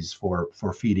calories for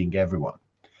feeding everyone.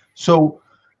 So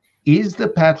is the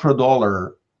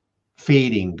petrodollar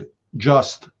fading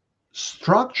just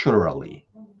structurally,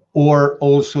 or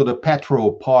also the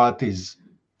petro part is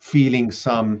feeling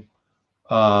some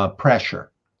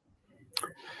pressure?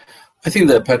 I think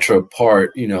the petro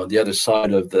part, the other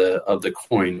side of the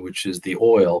coin, which is the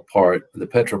oil part, the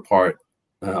petro part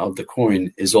of the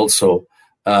coin, is also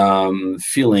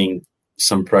feeling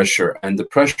some pressure, and the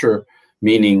pressure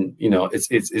meaning,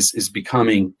 it's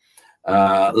becoming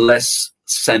less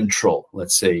central,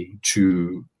 let's say,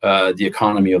 to the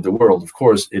economy of the world. Of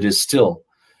course, it is still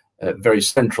very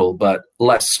central, but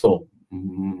less so,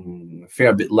 a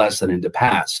fair bit less than in the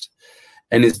past,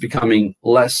 and it's becoming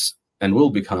less and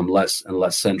will become less and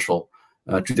less central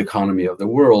to the economy of the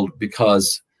world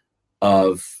because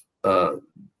of a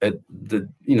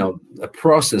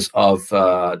process of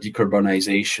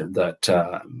decarbonization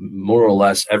that more or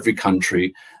less every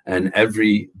country and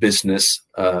every business,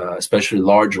 especially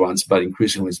large ones, but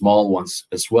increasingly small ones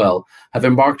as well, have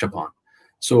embarked upon.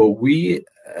 So we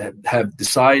have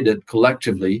decided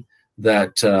collectively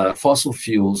that fossil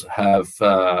fuels have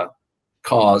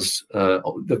caused,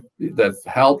 that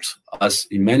helped us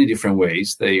in many different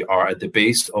ways. They are at the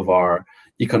base of our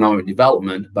economic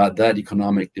development, but that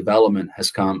economic development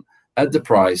has come at the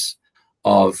price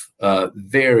of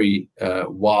very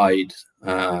wide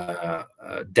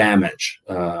damage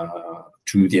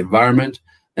to the environment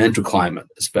and to climate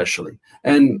especially,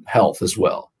 and health as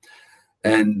well.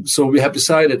 And so we have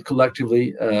decided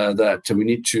collectively that we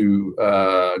need to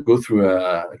go through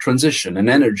a transition, an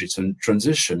energy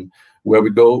transition, where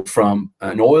we go from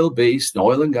an oil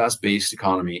and gas-based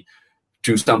economy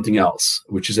to something else,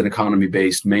 which is an economy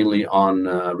based mainly on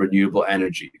renewable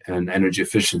energy and energy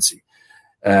efficiency,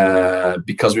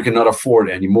 because we cannot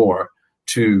afford anymore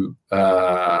to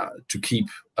keep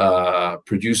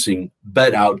producing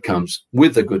bad outcomes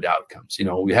with the good outcomes.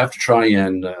 We have to try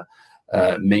and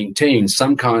maintain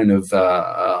some kind of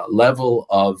level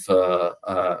of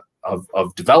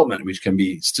development, which can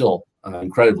be still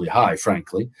incredibly high,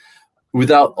 frankly,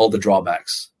 without all the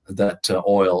drawbacks that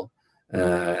oil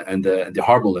and the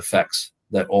harmful effects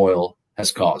that oil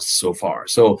has caused so far.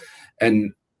 So,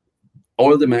 and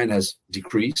oil demand has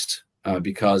decreased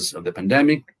because of the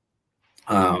pandemic.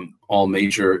 All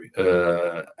major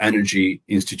energy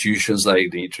institutions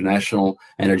like the International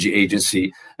Energy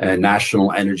Agency and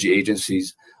national energy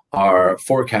agencies are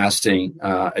forecasting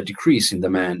a decrease in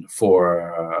demand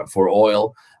for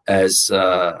oil as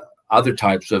other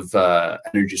types of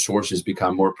energy sources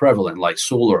become more prevalent, like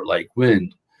solar, like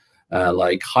wind,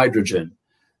 like hydrogen,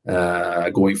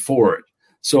 going forward.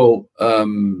 So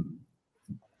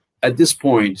at this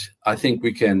point, I think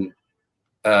we can.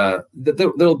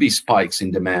 There'll be spikes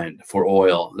in demand for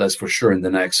oil, that's for sure, in the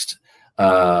next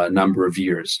number of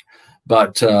years.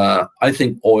 But I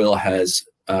think oil has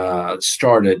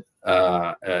started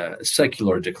a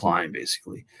secular decline,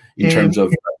 basically, in terms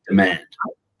of demand.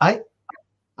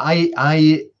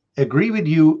 I agree with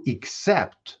you,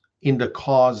 except in the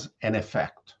cause and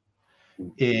effect.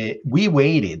 We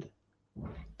waited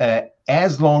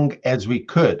as long as we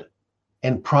could,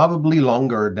 and probably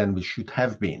longer than we should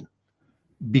have been,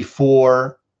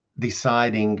 before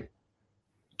deciding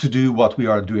to do what we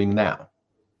are doing now,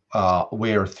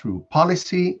 where through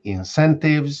policy,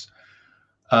 incentives,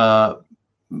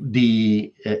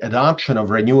 the adoption of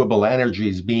renewable energy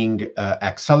is being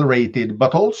accelerated,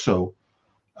 but also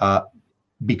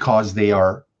because they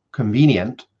are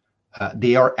convenient,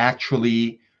 they are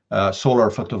actually solar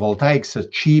photovoltaics, a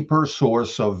cheaper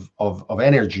source of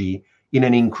energy in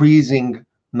an increasing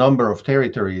number of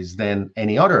territories than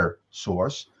any other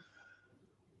source.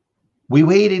 We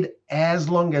waited as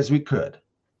long as we could.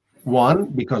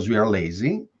 One, because we are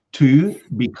lazy. Two,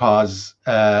 because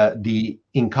the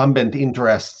incumbent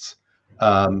interests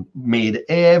made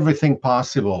everything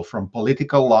possible, from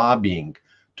political lobbying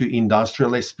to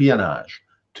industrial espionage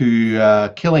to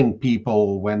killing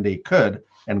people when they could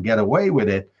and get away with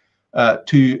it,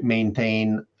 to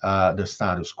maintain the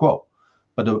status quo.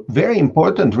 But the very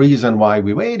important reason why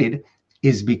we waited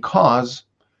is because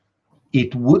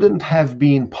it wouldn't have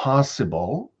been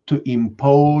possible to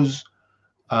impose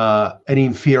an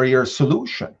inferior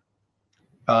solution.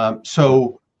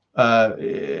 So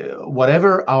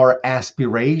whatever our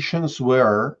aspirations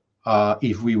were,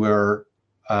 if we were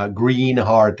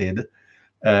green-hearted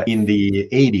in the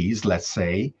 80s, let's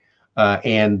say,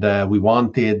 and we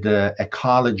wanted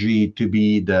ecology to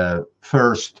be the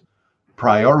first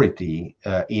priority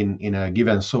in a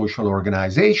given social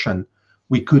organization,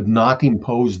 we could not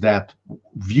impose that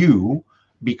view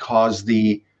because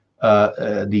the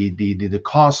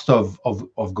cost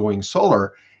of going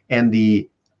solar and the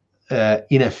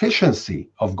inefficiency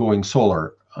of going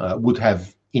solar would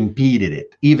have impeded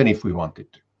it, even if we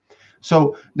wanted to.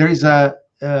 So there is a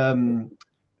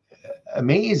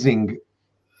amazing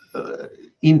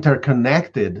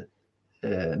interconnected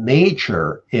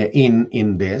nature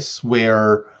in this,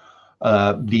 where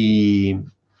the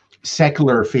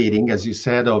secular fading, as you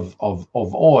said, of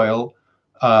oil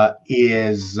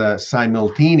is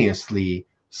simultaneously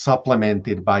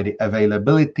supplemented by the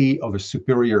availability of a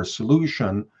superior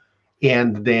solution,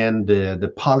 and then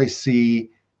the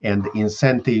policy and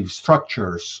incentive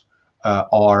structures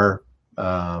are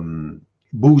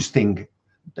boosting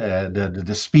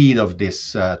the speed of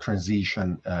this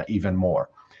transition even more.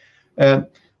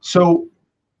 So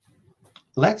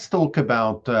let's talk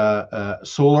about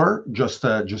solar just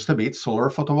a bit, solar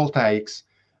photovoltaics,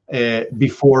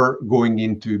 before going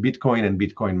into Bitcoin and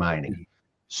Bitcoin mining.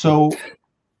 So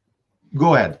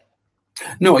go ahead.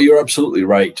 No, you're absolutely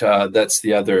right. That's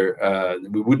the other,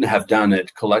 we wouldn't have done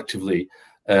it collectively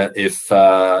if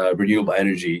renewable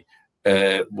energy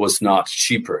was not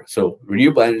cheaper. So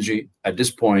renewable energy at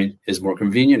this point is more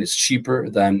convenient. It's cheaper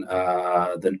than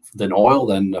oil,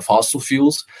 than fossil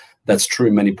fuels. That's true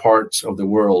in many parts of the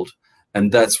world,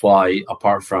 and that's why,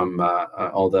 apart from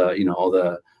all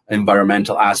the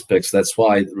environmental aspects, that's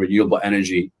why renewable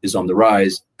energy is on the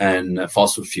rise and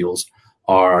fossil fuels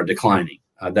are declining.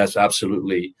 That's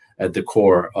absolutely at the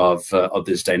core of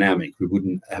this dynamic. We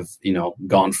wouldn't have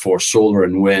gone for solar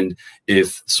and wind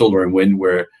if solar and wind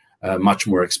were much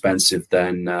more expensive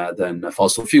than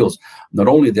fossil fuels. Not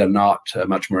only they're not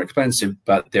much more expensive,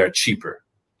 but they're cheaper.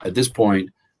 At this point,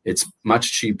 it's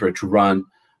much cheaper to run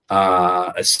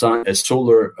a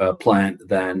solar plant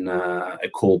than a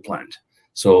coal plant.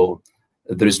 So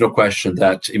there is no question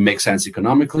that it makes sense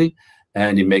economically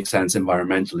and it makes sense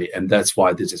environmentally, and that's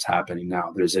why this is happening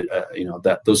now. There's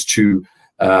that those two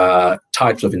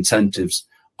types of incentives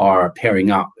are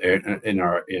pairing up and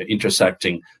are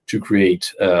intersecting to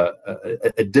create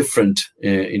a different,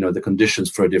 the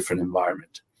conditions for a different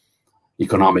environment,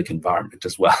 economic environment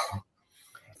as well.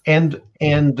 And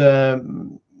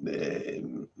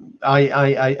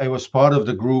I was part of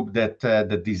the group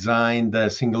that designed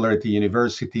Singularity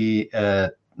University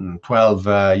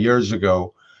 12 years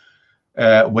ago,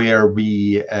 where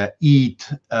we eat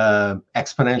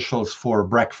exponentials for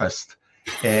breakfast.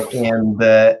 And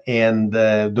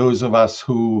those of us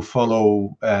who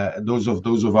follow, those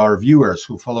of our viewers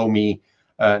who follow me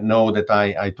know that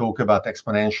I talk about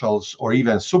exponentials or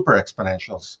even super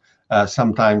exponentials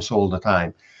sometimes, all the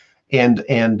time. And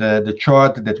the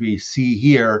chart that we see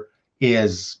here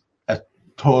is a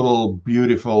total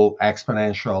beautiful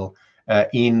exponential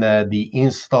in the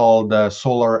installed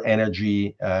solar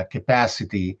energy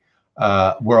capacity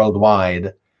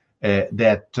worldwide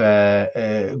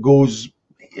that goes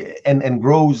and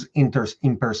grows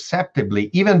imperceptibly,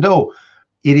 even though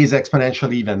it is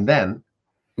exponential even then,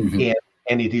 mm-hmm.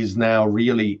 and it is now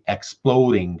really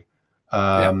exploding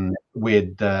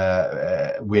with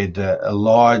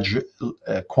large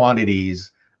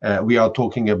quantities. We are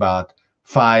talking about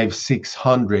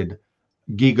 500-600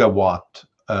 gigawatt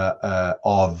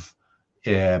of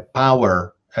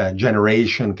power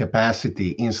generation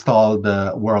capacity installed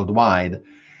worldwide.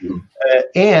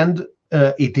 And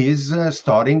it is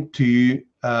starting to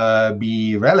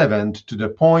be relevant to the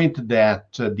point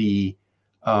that the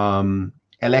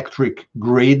electric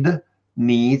grid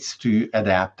needs to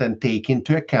adapt and take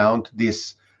into account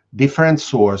this different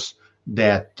source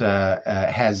that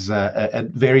has a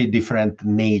very different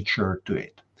nature to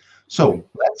it. So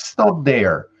let's stop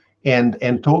there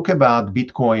and talk about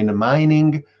Bitcoin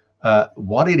mining,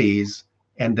 what it is,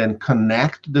 and then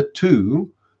connect the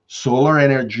two: solar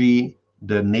energy,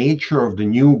 the nature of the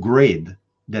new grid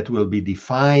that will be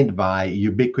defined by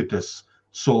ubiquitous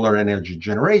solar energy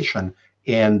generation,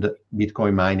 and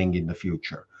Bitcoin mining in the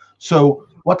future. So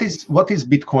what is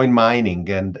Bitcoin mining,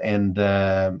 and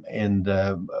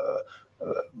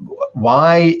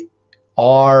why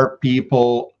Are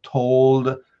people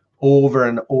told over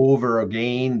and over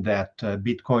again that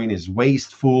Bitcoin is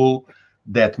wasteful,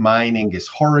 that mining is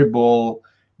horrible,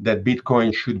 that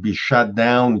Bitcoin should be shut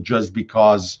down just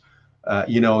because,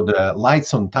 the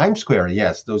lights on Times Square,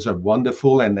 yes, those are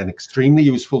wonderful and extremely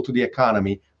useful to the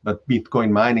economy, but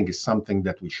Bitcoin mining is something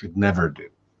that we should never do.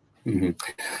 Mm-hmm.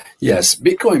 Yes,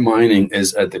 Bitcoin mining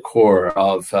is at the core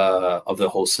of the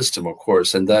whole system, of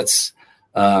course, and that's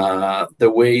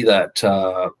the way that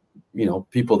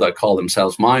people that call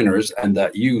themselves miners and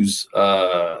that use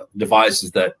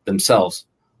devices that themselves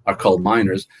are called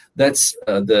miners. That's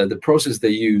the process they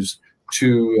use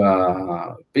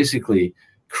to basically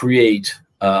create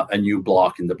a new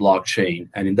block in the blockchain,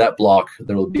 and in that block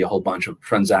there will be a whole bunch of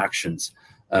transactions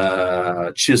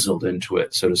chiseled into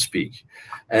it, so to speak.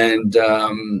 And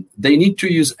they need to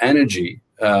use energy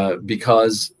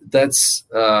because that's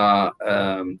a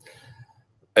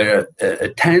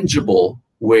tangible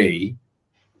way,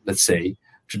 let's say,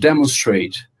 to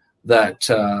demonstrate that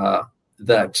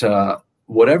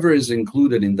whatever is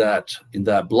included in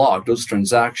that block, those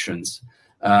transactions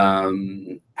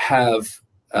have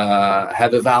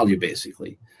a value,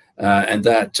 basically, and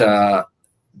that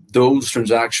those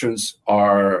transactions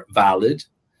are valid,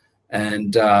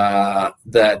 and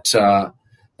that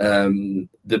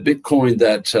the Bitcoin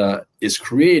that is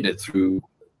created through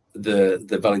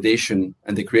the validation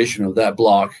and the creation of that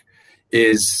block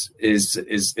is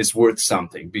worth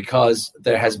something, because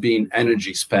there has been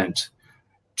energy spent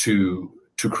to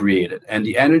create it, and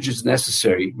the energy is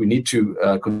necessary. We need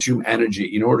to consume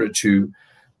energy in order to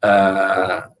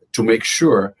make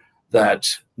sure that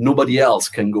nobody else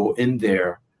can go in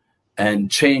there and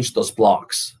change those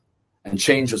blocks and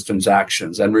change those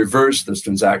transactions and reverse those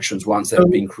transactions once they've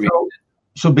been created.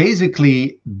 So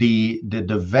basically,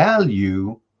 the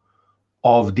value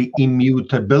of the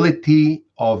immutability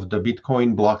of the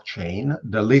Bitcoin blockchain,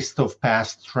 the list of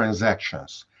past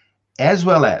transactions, as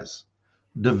well as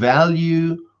the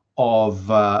value of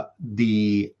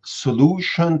the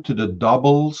solution to the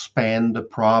double spend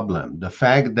problem, the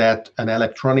fact that an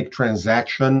electronic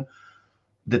transaction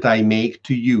that I make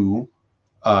to you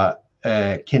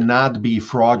cannot be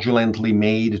fraudulently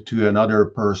made to another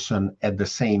person at the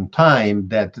same time,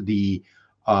 that the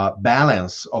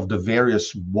balance of the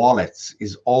various wallets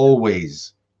is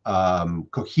always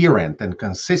coherent and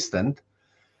consistent.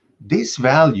 This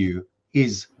value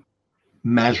is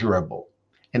measurable,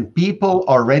 and people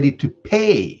are ready to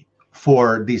pay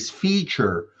for this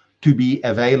feature to be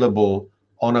available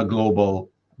on a global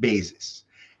basis.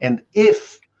 And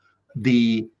if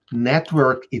the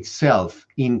network itself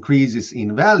increases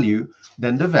in value,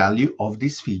 then the value of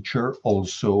this feature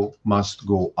also must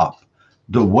go up.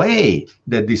 The way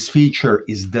that this feature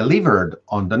is delivered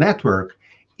on the network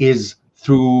is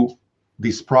through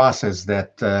this process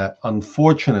that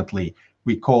unfortunately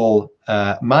we call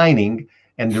mining.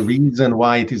 And the reason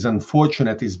why it is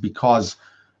unfortunate is because,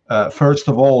 first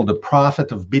of all, the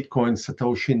prophet of Bitcoin,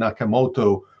 Satoshi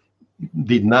Nakamoto,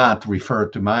 did not refer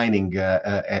to mining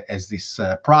as this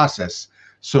process.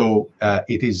 So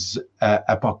it is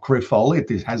apocryphal. It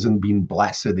hasn't been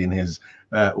blessed in his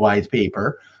white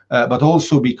paper. But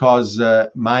also because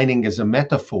mining as a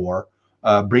metaphor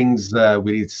brings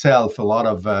with itself a lot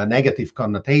of negative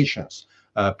connotations.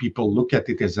 People look at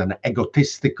it as an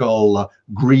egotistical,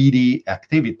 greedy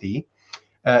activity.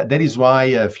 That is why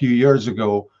a few years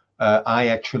ago, I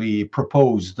actually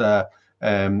proposed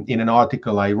in an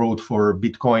article I wrote for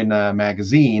Bitcoin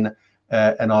magazine,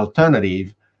 an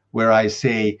alternative where I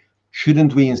say,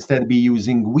 shouldn't we instead be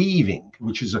using weaving,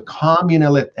 which is a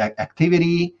communal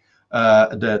activity?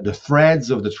 The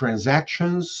threads of the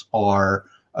transactions are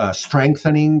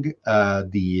strengthening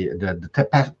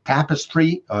the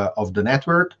tapestry of the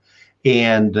network,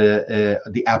 and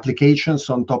the applications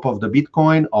on top of the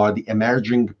Bitcoin are the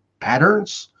emerging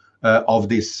patterns of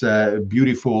this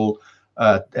beautiful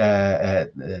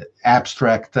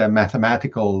abstract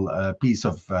mathematical piece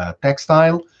of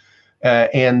textile,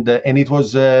 and it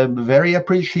was very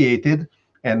appreciated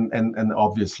and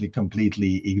obviously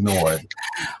completely ignored.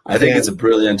 I think it's a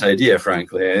brilliant idea,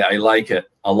 frankly. I like it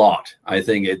a lot. I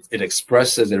think it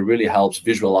expresses, it really helps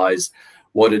visualize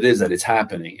what it is that is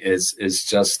happening. Is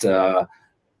just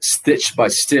stitch by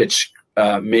stitch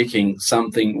making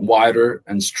something wider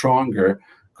and stronger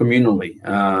communally.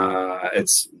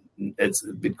 It's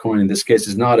Bitcoin in this case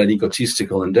is not an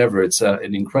egotistical endeavor. It's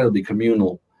an incredibly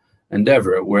communal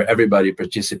endeavor where everybody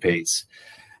participates.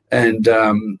 And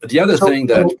the other thing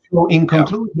that, so in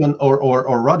conclusion,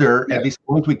 or rather, at this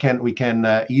point, we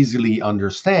can easily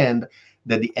understand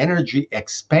that the energy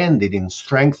expended in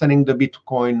strengthening the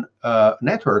Bitcoin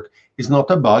network is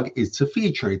not a bug, it's a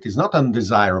feature. It is not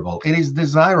undesirable, it is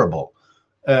desirable.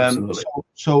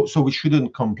 So we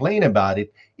shouldn't complain about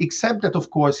it, except that, of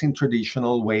course, in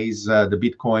traditional ways, the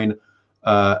Bitcoin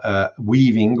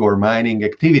weaving or mining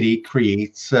activity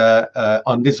creates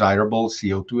undesirable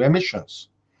CO2 emissions.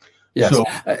 Yes. So,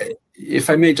 if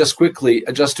I may just quickly,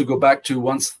 just to go back to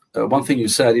one thing you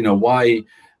said, why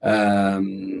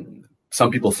some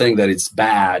people think that it's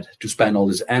bad to spend all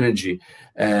this energy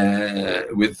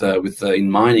with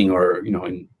in mining or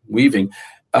in weaving.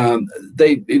 A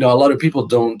lot of people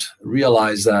don't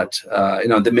realize that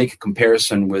they make a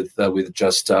comparison with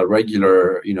just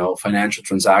regular financial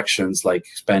transactions like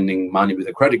spending money with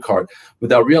a credit card,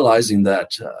 without realizing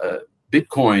that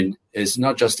Bitcoin is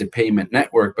not just a payment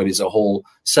network, but is a whole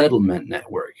settlement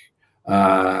network.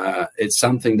 It's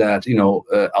something that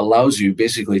allows you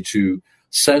basically to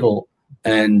settle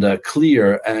and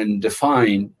clear and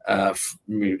define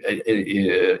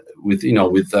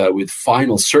with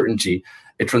final certainty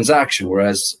a transaction,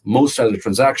 whereas most other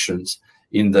transactions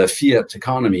in the fiat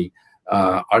economy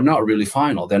are not really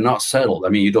final. They're not settled. I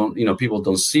mean, people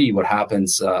don't see what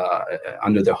happens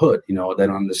under the hood. They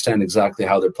don't understand exactly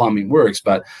how their plumbing works.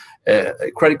 But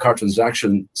a credit card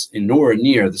transaction is nowhere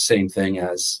near the same thing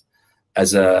as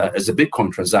a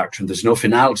Bitcoin transaction. There's no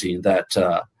finality in that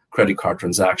credit card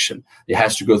transaction. It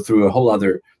has to go through a whole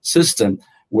other system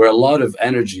where a lot of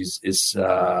energy is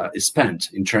spent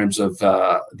in terms of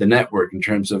the network, in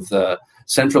terms of the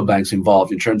central banks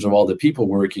involved, in terms of all the people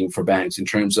working for banks, in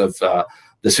terms of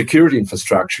the security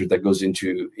infrastructure that goes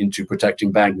into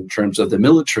protecting banks, in terms of the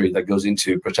military that goes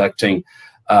into protecting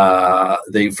the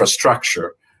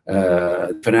infrastructure,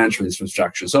 financial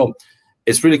infrastructure. So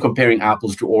it's really comparing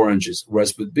apples to oranges.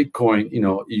 Whereas with Bitcoin,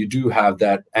 you do have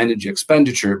that energy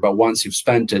expenditure, but once you've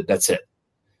spent it, that's it.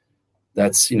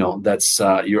 That's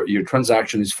your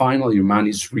transaction is final, your money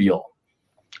is real.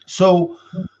 So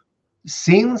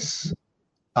since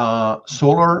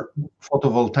solar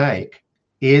photovoltaic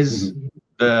is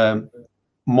the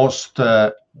most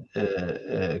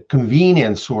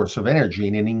convenient source of energy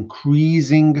in an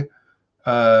increasing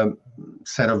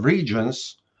set of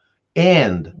regions,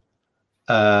 and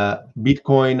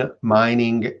Bitcoin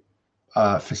mining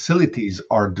facilities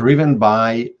are driven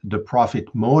by the profit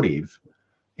motive,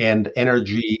 and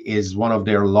energy is one of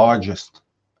their largest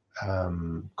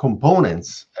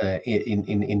components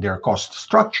in their cost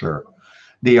structure,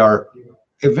 they are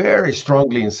very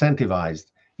strongly incentivized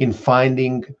in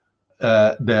finding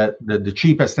the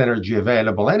cheapest energy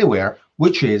available anywhere,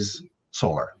 which is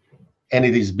solar, and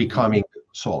it is becoming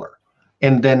solar.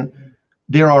 And then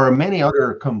there are many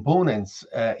other components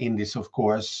in this, of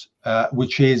course,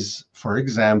 which is, for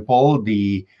example,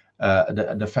 the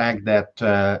fact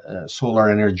that solar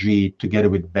energy, together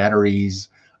with batteries,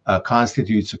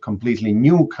 constitutes a completely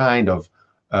new kind of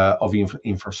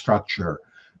infrastructure.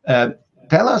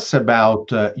 Tell us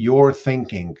about your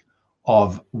thinking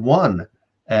of where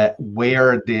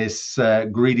this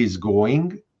grid is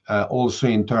going, also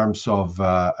in terms of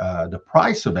the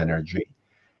price of energy,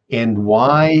 and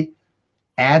why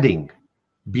adding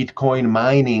Bitcoin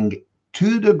mining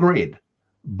to the grid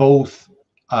both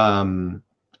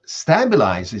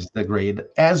stabilizes the grid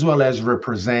as well as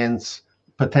represents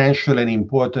potential and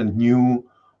important new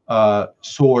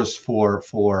source for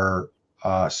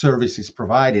services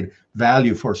provided,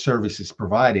 value for services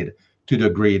provided to the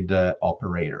grid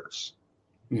operators.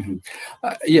 Mm-hmm.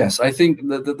 Yes, I think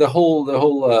the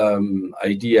whole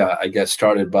idea, I guess,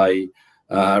 started by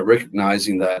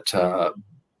recognizing that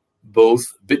both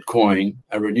Bitcoin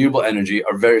and renewable energy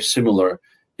are very similar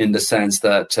in the sense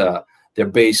that they're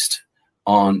based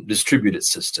on distributed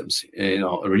systems.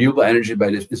 Renewable energy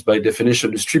is by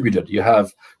definition distributed. You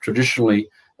have traditionally,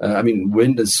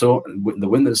 wind and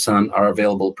sun are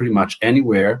available pretty much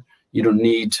anywhere. You don't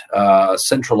need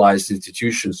centralized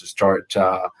institutions to start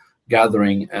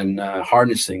gathering and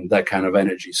harnessing that kind of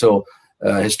energy. So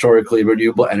historically,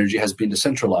 renewable energy has been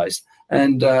decentralized,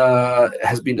 and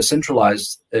has been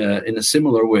decentralized in a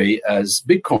similar way as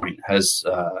Bitcoin has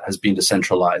been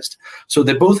decentralized. So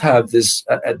they both have this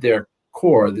at their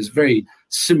core, this very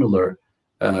similar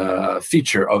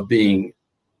feature of being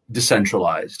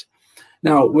decentralized.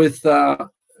 Now, with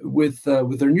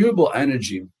renewable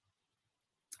energy,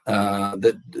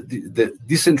 the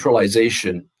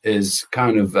decentralization is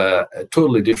kind of a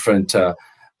totally different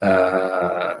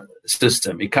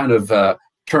system. It kind of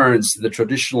turns the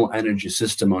traditional energy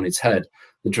system on its head.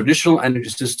 The traditional energy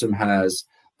system has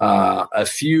a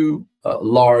few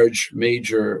large,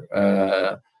 major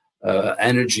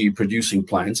energy producing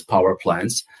plants, power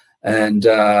plants, And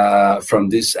from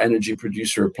this energy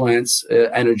producer plants,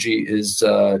 energy is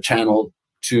channeled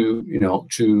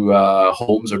to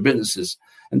homes or businesses,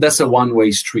 and that's a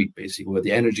one-way street basically, where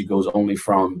the energy goes only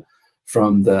from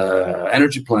the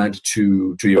energy plant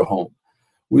to your home.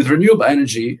 With renewable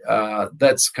energy,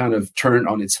 that's kind of turned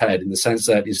on its head in the sense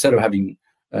that instead of having,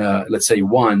 let's say,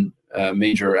 one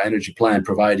major energy plant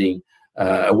providing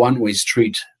a one-way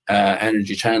street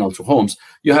energy channel to homes,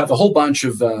 you have a whole bunch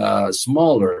of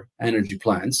smaller energy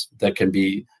plants that can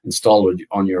be installed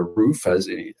on your roof as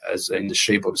in the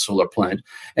shape of a solar plant.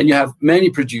 And you have many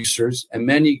producers and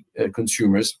many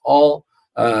consumers all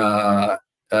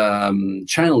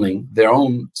channeling their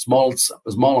own small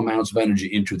amounts of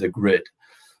energy into the grid.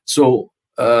 So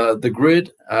the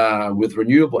grid, with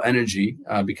renewable energy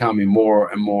becoming more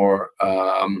and more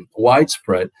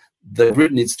widespread, the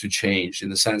grid needs to change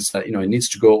in the sense that, it needs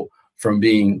to go from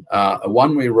being a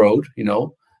one-way road,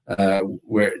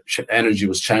 where energy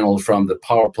was channeled from the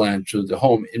power plant to the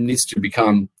home. It needs to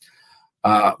become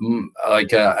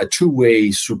like a two-way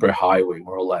superhighway,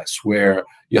 more or less, where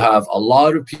you have a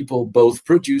lot of people both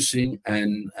producing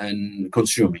and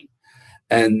consuming.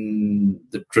 And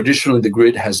traditionally, the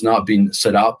grid has not been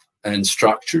set up and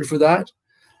structured for that.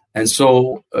 And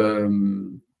so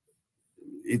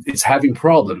it's having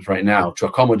problems right now to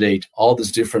accommodate all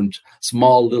these different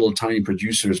small, little, tiny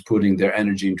producers putting their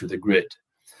energy into the grid.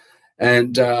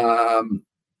 And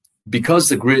because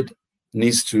the grid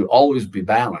needs to always be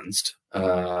balanced,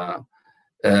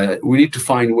 we need to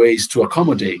find ways to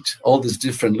accommodate all these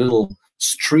different little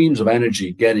streams of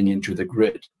energy getting into the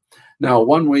grid. Now,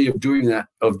 one way of doing that,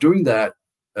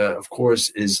 of course,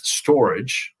 is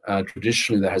storage.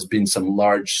 Traditionally, there has been some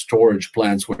large storage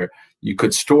plants where you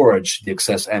could storage the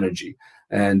excess energy.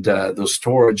 And those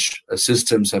storage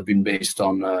systems have been based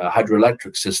on a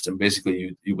hydroelectric system.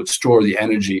 Basically, you would store the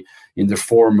energy in the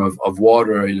form of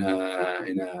water in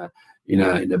an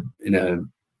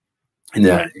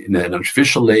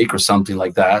artificial lake or something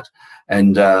like that.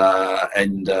 And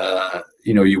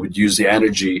you would use the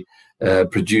energy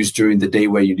produced during the day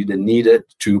where you didn't need it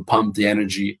to pump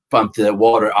the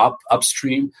water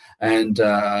upstream, and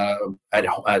at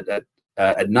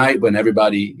night when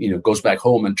everybody goes back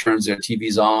home and turns their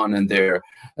TVs on and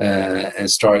and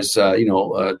starts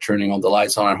turning on the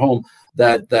lights on at home,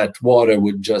 that water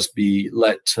would just be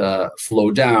let flow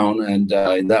down, and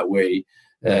in that way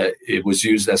it was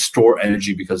used as store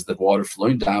energy, because the water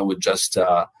flowing down would just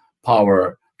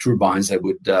power turbines that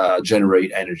would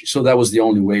generate energy. So that was the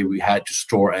only way we had to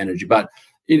store energy. But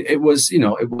it was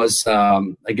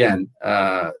again,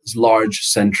 large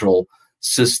central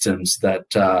systems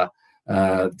that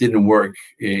didn't work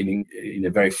in a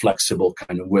very flexible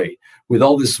kind of way. With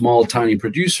all these small, tiny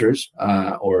producers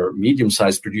or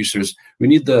medium-sized producers, we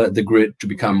need the grid to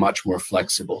become much more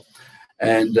flexible.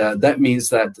 And that means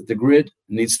that the grid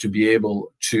needs to be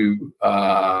able to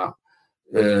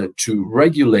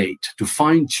regulate, to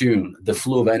fine-tune the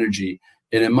flow of energy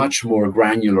in a much more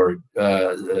granular,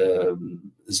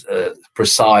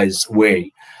 precise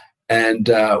way. And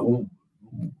the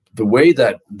way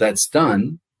that's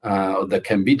done, that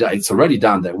can be done, it's already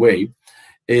done that way,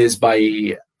 is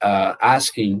by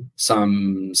asking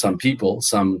some people,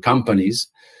 some companies,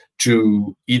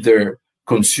 to either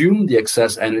consume the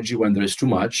excess energy when there is too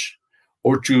much,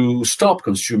 or to stop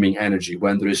consuming energy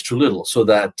when there is too little, so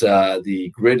that the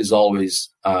grid is always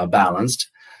balanced,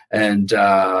 and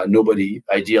nobody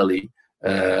ideally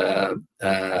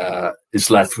is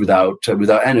left without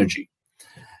energy.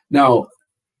 Now,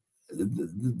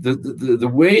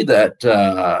 the way that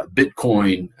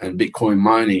Bitcoin and Bitcoin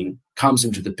mining comes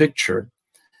into the picture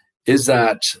is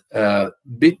that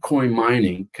Bitcoin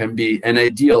mining can be an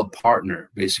ideal partner,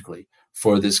 basically,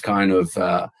 for this kind of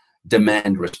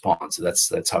demand response.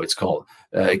 That's how it's called.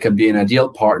 It can be an ideal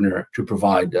partner to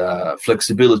provide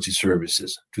flexibility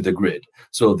services to the grid.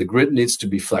 So the grid needs to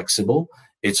be flexible.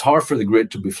 It's hard for the grid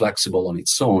to be flexible on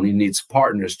its own. It needs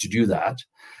partners to do that.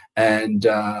 And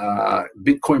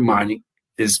Bitcoin mining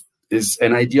is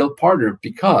an ideal partner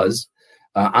because,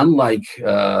 unlike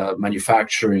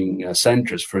manufacturing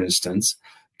centers, for instance,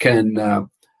 can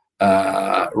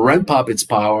ramp up its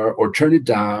power or turn it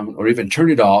down or even turn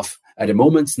it off at a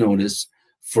moment's notice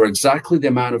for exactly the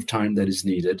amount of time that is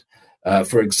needed,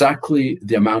 for exactly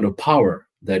the amount of power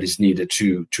that is needed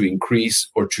to increase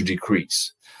or to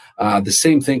decrease. The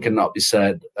same thing cannot be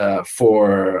said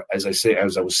for, as I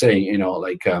was saying,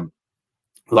 like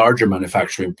larger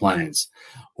manufacturing plants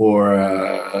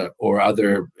or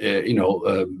other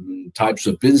types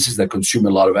of businesses that consume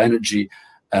a lot of energy,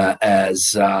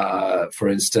 as for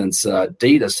instance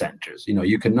data centers.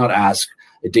 You cannot ask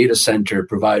a data center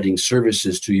providing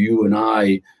services to you and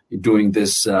I doing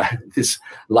this this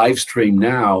live stream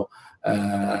now,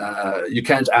 you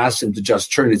can't ask them to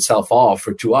just turn itself off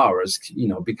for 2 hours,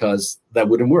 because that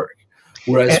wouldn't work.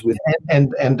 Whereas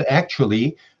and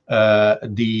actually,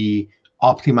 the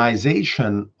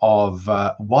optimization of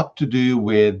what to do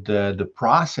with the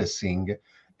processing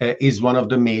is one of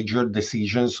the major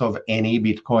decisions of any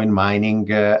Bitcoin mining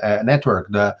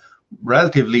network. The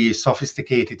relatively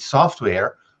sophisticated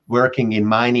software working in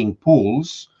mining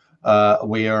pools,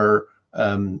 where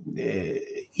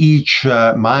each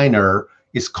miner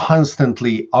is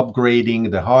constantly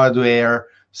upgrading the hardware,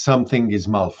 something is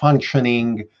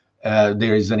malfunctioning,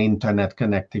 there is an internet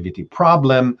connectivity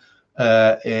problem,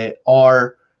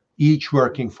 are each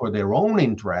working for their own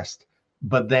interest,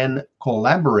 but then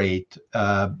collaborate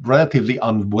relatively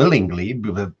unwillingly,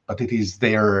 but it is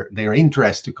their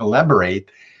interest to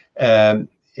collaborate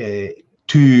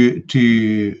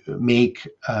to make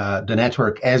the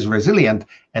network as resilient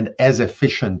and as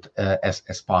efficient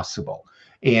as possible.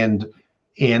 And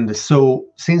so,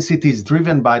 since it is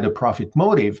driven by the profit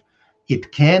motive,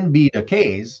 it can be the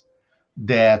case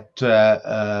that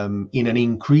in an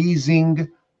increasing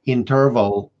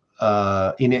interval,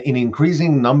 in an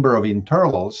increasing number of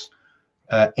intervals,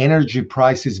 energy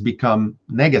prices become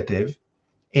negative,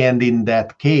 and in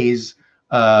that case,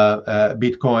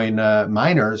 Bitcoin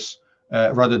miners,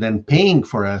 rather than paying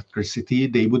for electricity,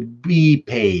 they would be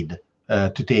paid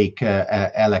to take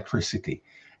electricity,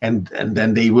 and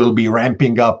then they will be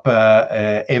ramping up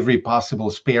every possible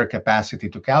spare capacity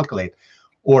to calculate.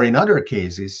 Or in other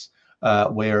cases,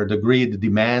 where the grid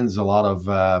demands a lot of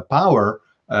power,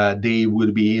 they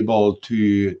would be able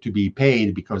to be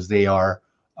paid because they are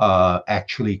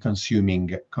actually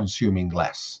consuming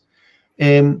less.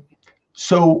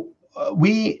 So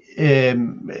we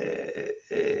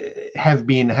have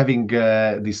been having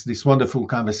this wonderful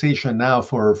conversation now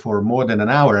for more than an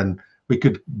hour, and we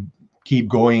could keep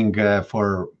going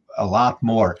for a lot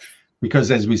more, because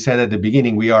as we said at the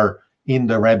beginning, we are in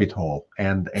the rabbit hole,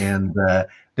 and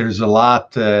there's a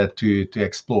lot to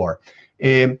explore.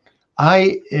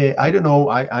 I don't know.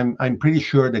 I'm pretty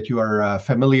sure that you are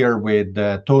familiar with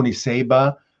Tony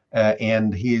Seba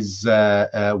and his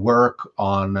work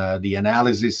on the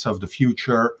analysis of the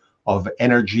future of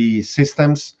energy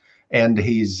systems and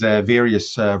his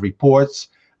various reports.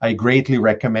 I greatly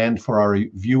recommend for our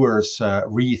viewers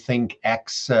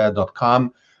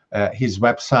rethinkx.com, his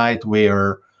website,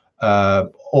 where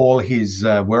all his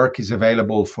work is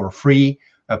available for free,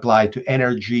 applied to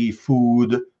energy,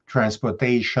 food,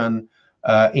 transportation,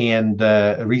 and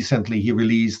recently he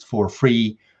released for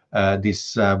free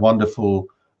this wonderful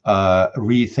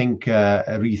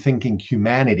Rethinking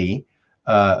Humanity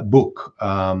book,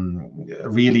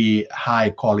 really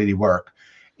high quality work.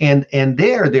 And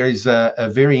there is a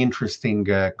very interesting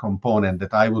component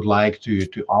that I would like to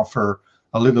offer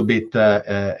a little bit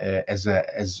as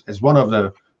one of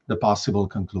the possible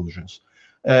conclusions.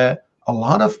 A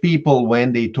lot of people,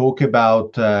 when they talk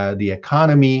about the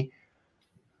economy,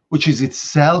 which is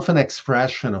itself an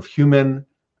expression of human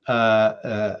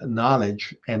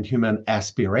knowledge and human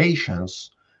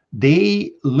aspirations,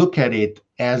 they look at it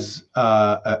as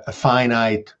a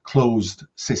finite, closed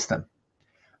system.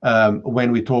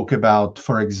 When we talk about,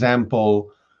 for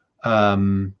example,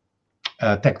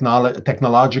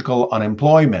 technological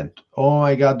unemployment, oh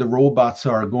my God, the robots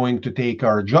are going to take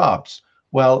our jobs.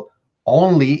 Well,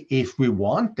 only if we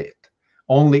want it,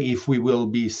 only if we will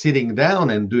be sitting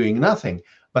down and doing nothing.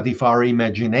 But if our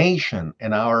imagination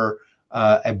and our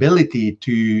ability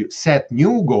to set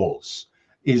new goals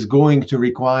is going to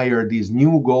require these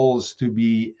new goals to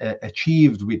be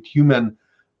achieved with human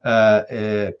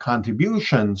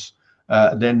contributions,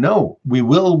 then no, we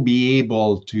will be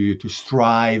able to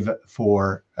strive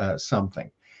for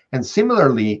something. And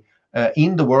similarly,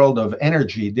 in the world of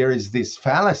energy, there is this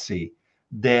fallacy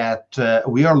that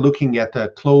we are looking at a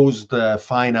closed,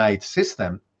 finite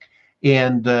system.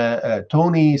 And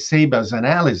Tony Seba's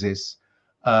analysis,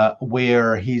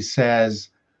 where he says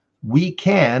we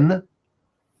can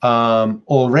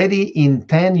already in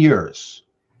 10 years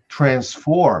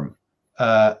transform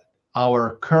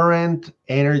our current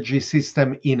energy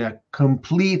system in a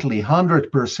completely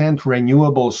 100%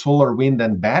 renewable solar, wind,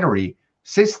 and battery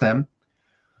system.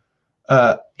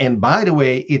 And by the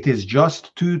way, it is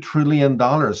just $2 trillion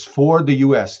for the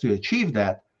US to achieve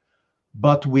that.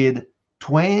 But with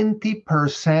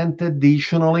 20%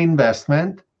 additional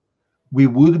investment, we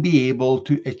would be able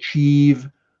to achieve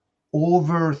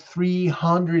over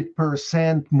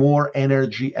 300% more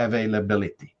energy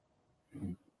availability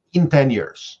in 10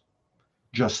 years.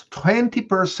 Just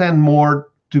 20% more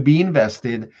to be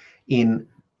invested in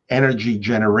energy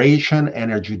generation,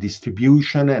 energy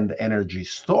distribution, and energy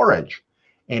storage,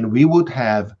 and we would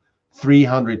have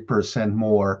 300%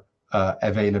 more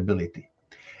availability.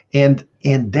 And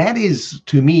that is,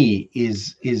 to me,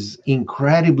 is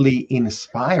incredibly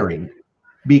inspiring,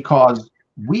 because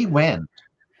we went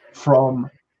from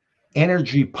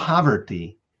energy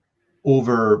poverty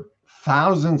over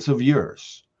thousands of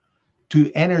years to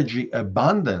energy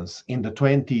abundance in the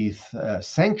 20th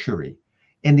century.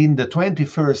 And in the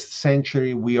 21st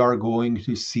century, we are going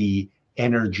to see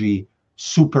energy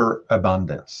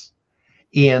superabundance.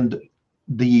 And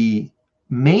the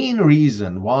main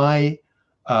reason why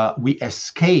we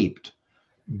escaped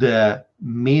the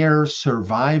mere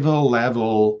survival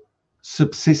level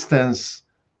subsistence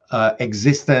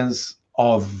existence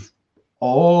of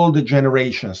all the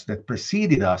generations that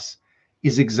preceded us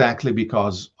is exactly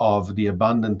because of the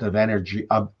abundance of energy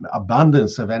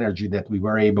that we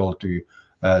were able to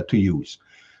use.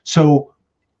 So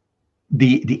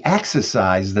the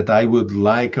exercise that I would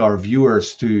like our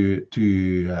viewers to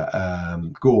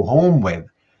go home with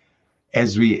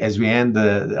as we end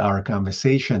our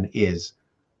conversation is,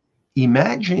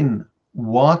 imagine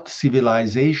what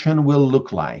civilization will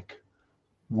look like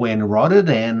when, rather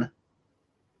than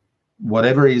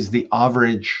whatever is the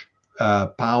average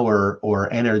power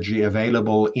or energy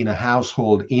available in a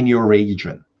household in your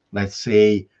region, let's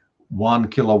say 1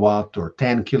 kilowatt or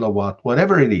 10 kilowatt,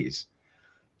 whatever it is,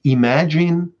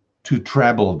 imagine to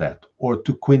treble that, or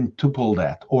to quintuple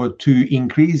that, or to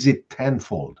increase it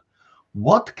tenfold.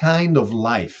 What kind of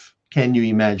life can you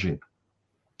imagine?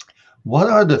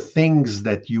 What are the things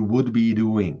that you would be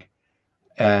doing,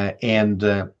 and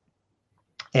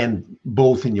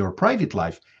both in your private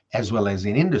life as well as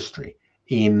in industry,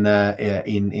 in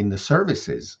the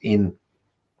services, in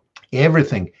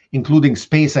everything, including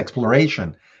space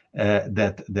exploration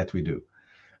that we do.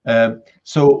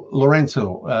 So,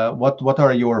 Lorenzo, what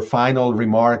are your final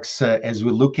remarks as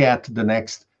we look at the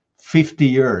next 50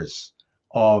 years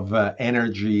of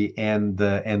energy and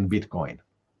Bitcoin?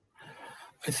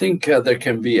 I think there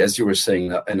can be, as you were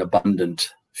saying, an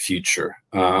abundant future.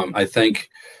 I think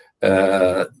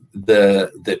the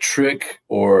trick,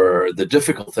 or the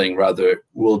difficult thing rather,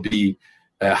 will be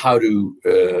how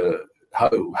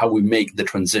we make the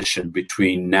transition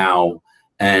between now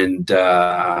and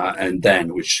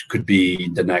then, which could be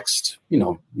the next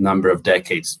number of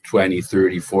decades, 20,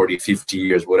 30, 40, 50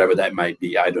 years, whatever that might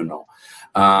be. I don't know.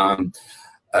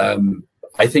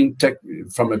 I think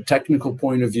from a technical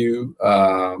point of view,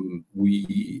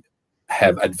 we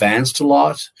have advanced a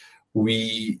lot.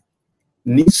 We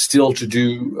need still to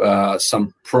do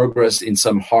some progress in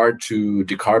some hard to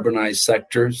decarbonize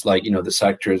sectors, like the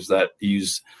sectors that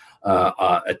use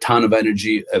a ton of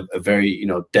energy, a very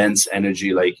dense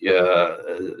energy, like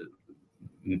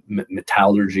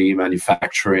metallurgy,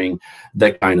 manufacturing,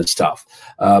 that kind of stuff.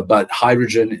 But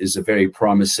hydrogen is a very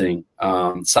promising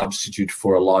substitute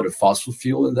for a lot of fossil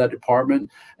fuel in that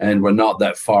department, and we're not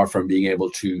that far from being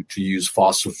able to use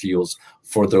fossil fuels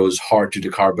for those hard to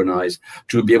decarbonize,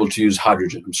 to be able to use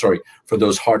hydrogen, for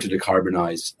those hard to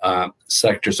decarbonize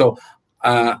sectors. So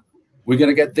we're going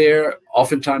to get there.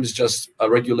 Oftentimes just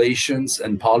regulations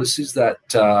and policies that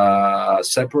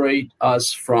separate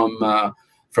us from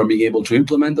being able to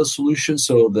implement those solutions.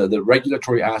 So the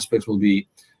regulatory aspects will be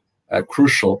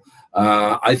crucial.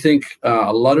 I think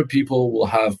a lot of people will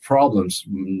have problems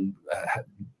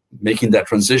making that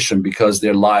transition because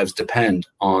their lives depend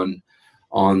on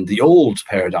the old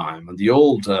paradigm, on the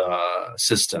old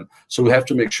system. So we have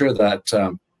to make sure that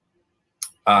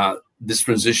this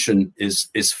transition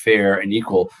is fair and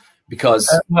equal, because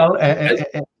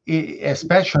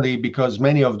especially because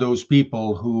many of those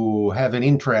people who have an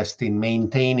interest in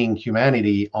maintaining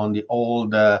humanity on the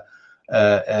old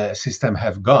system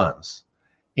have guns,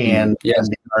 and, yes. and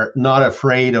they are not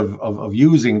afraid of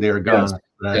using their guns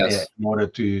in order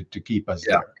to keep us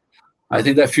there. I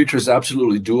think that future is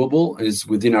absolutely doable, is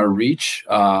within our reach.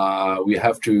 We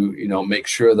have to, make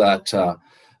sure that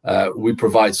we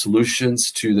provide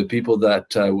solutions to the people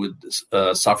that would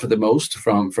suffer the most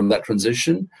from that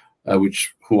transition,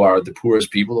 who are the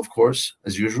poorest people, of course,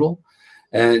 as usual.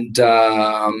 And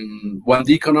when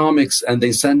the economics and the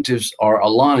incentives are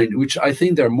aligned, which I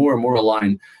think they're more and more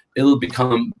aligned, it'll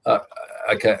become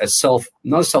like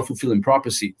not a self-fulfilling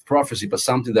prophecy, but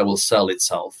something that will sell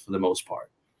itself for the most part.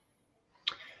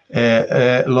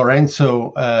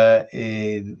 Lorenzo,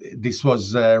 this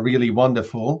was really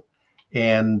wonderful,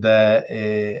 and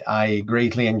I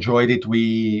greatly enjoyed it.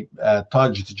 We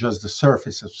touched just the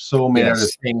surface of so many other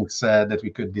things that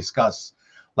we could discuss,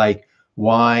 like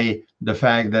why the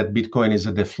fact that Bitcoin is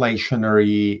a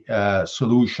deflationary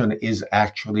solution is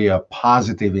actually a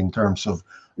positive in terms of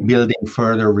building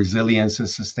further resilience and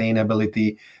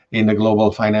sustainability in the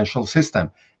global financial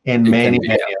system, and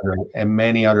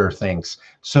many other things.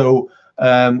 So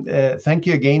thank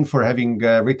you again for having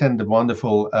written the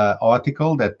wonderful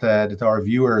article that our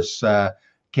viewers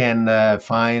can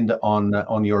find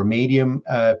on your Medium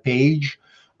page.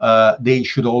 They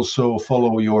should also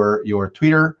follow your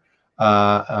Twitter,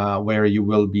 where you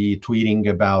will be tweeting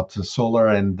about solar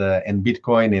and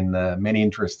Bitcoin in many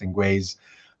interesting ways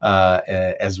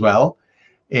as well.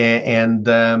 And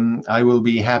I will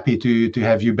be happy to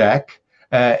have you back.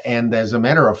 And as a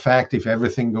matter of fact, if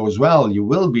everything goes well, you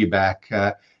will be back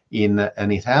in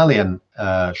an Italian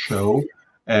show,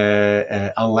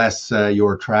 unless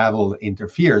your travel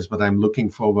interferes. But I'm looking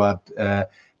forward to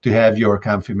have your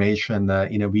confirmation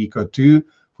in a week or two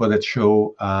for that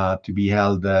show to be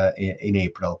held in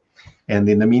April. And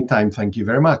in the meantime, thank you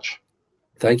very much.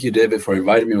 Thank you, David, for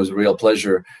inviting me. It was a real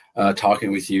pleasure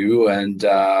talking with you. And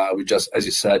we just, as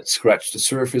you said, scratched the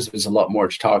surface. There's a lot more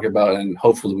to talk about, and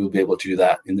hopefully we'll be able to do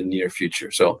that in the near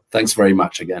future. So thanks very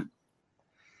much again.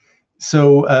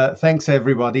 So thanks,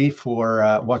 everybody,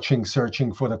 for watching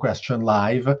Searching for the Question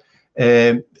Live.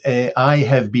 I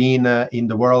have been in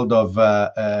the world of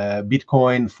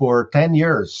Bitcoin for 10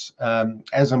 years.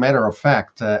 As a matter of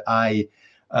fact, I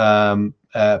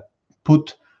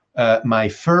put my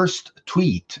first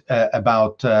tweet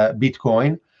about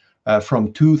Bitcoin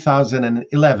from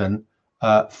 2011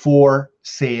 for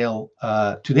sale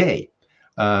today.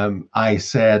 I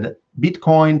said,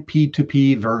 Bitcoin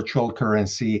P2P virtual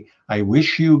currency. I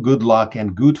wish you good luck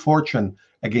and good fortune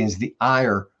against the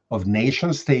ire of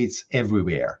nation states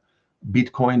everywhere.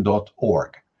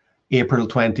 Bitcoin.org, April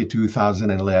 20,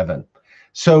 2011.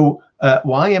 So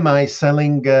why am I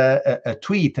selling a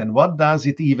tweet, and what does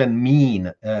it even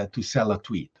mean to sell a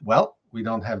tweet? Well, we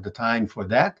don't have the time for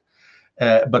that.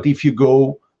 But if you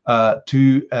go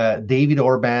to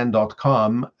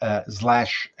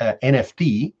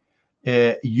davidorban.com/NFT,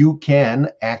 you can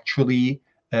actually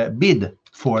bid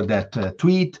for that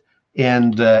tweet.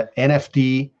 And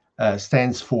NFT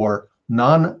stands for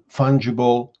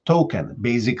non-fungible token.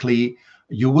 Basically,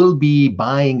 you will be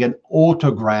buying a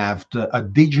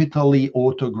digitally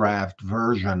autographed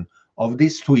version of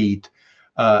this tweet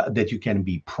that you can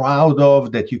be proud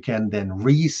of, that you can then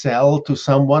resell to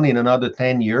someone in another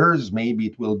 10 years. Maybe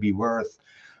it will be worth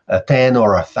 10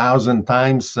 or 1,000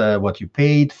 times what you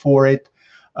paid for it.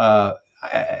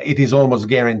 It is almost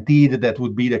guaranteed that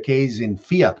would be the case in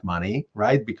fiat money,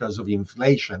 right, because of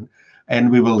inflation. And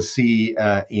we will see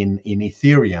in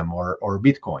Ethereum or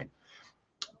Bitcoin.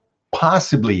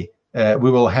 Possibly,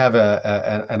 we will have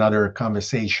another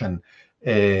conversation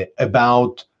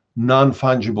about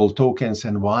non-fungible tokens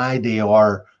and why they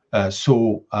are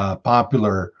so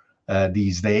popular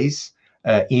these days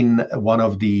in one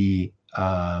of the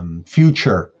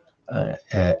future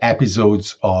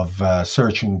episodes of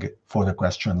Searching for the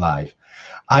Question Live.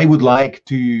 I would like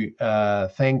to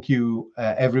thank you,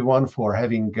 everyone, for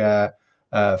having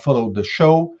followed the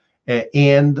show.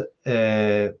 And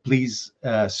please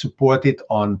support it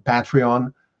on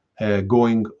Patreon,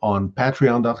 going on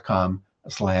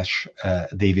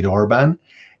patreon.com/David Orban.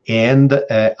 And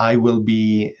I will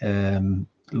be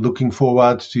looking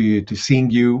forward to seeing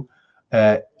you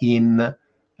in the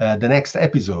next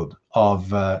episode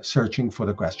of Searching for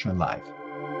the Question Live.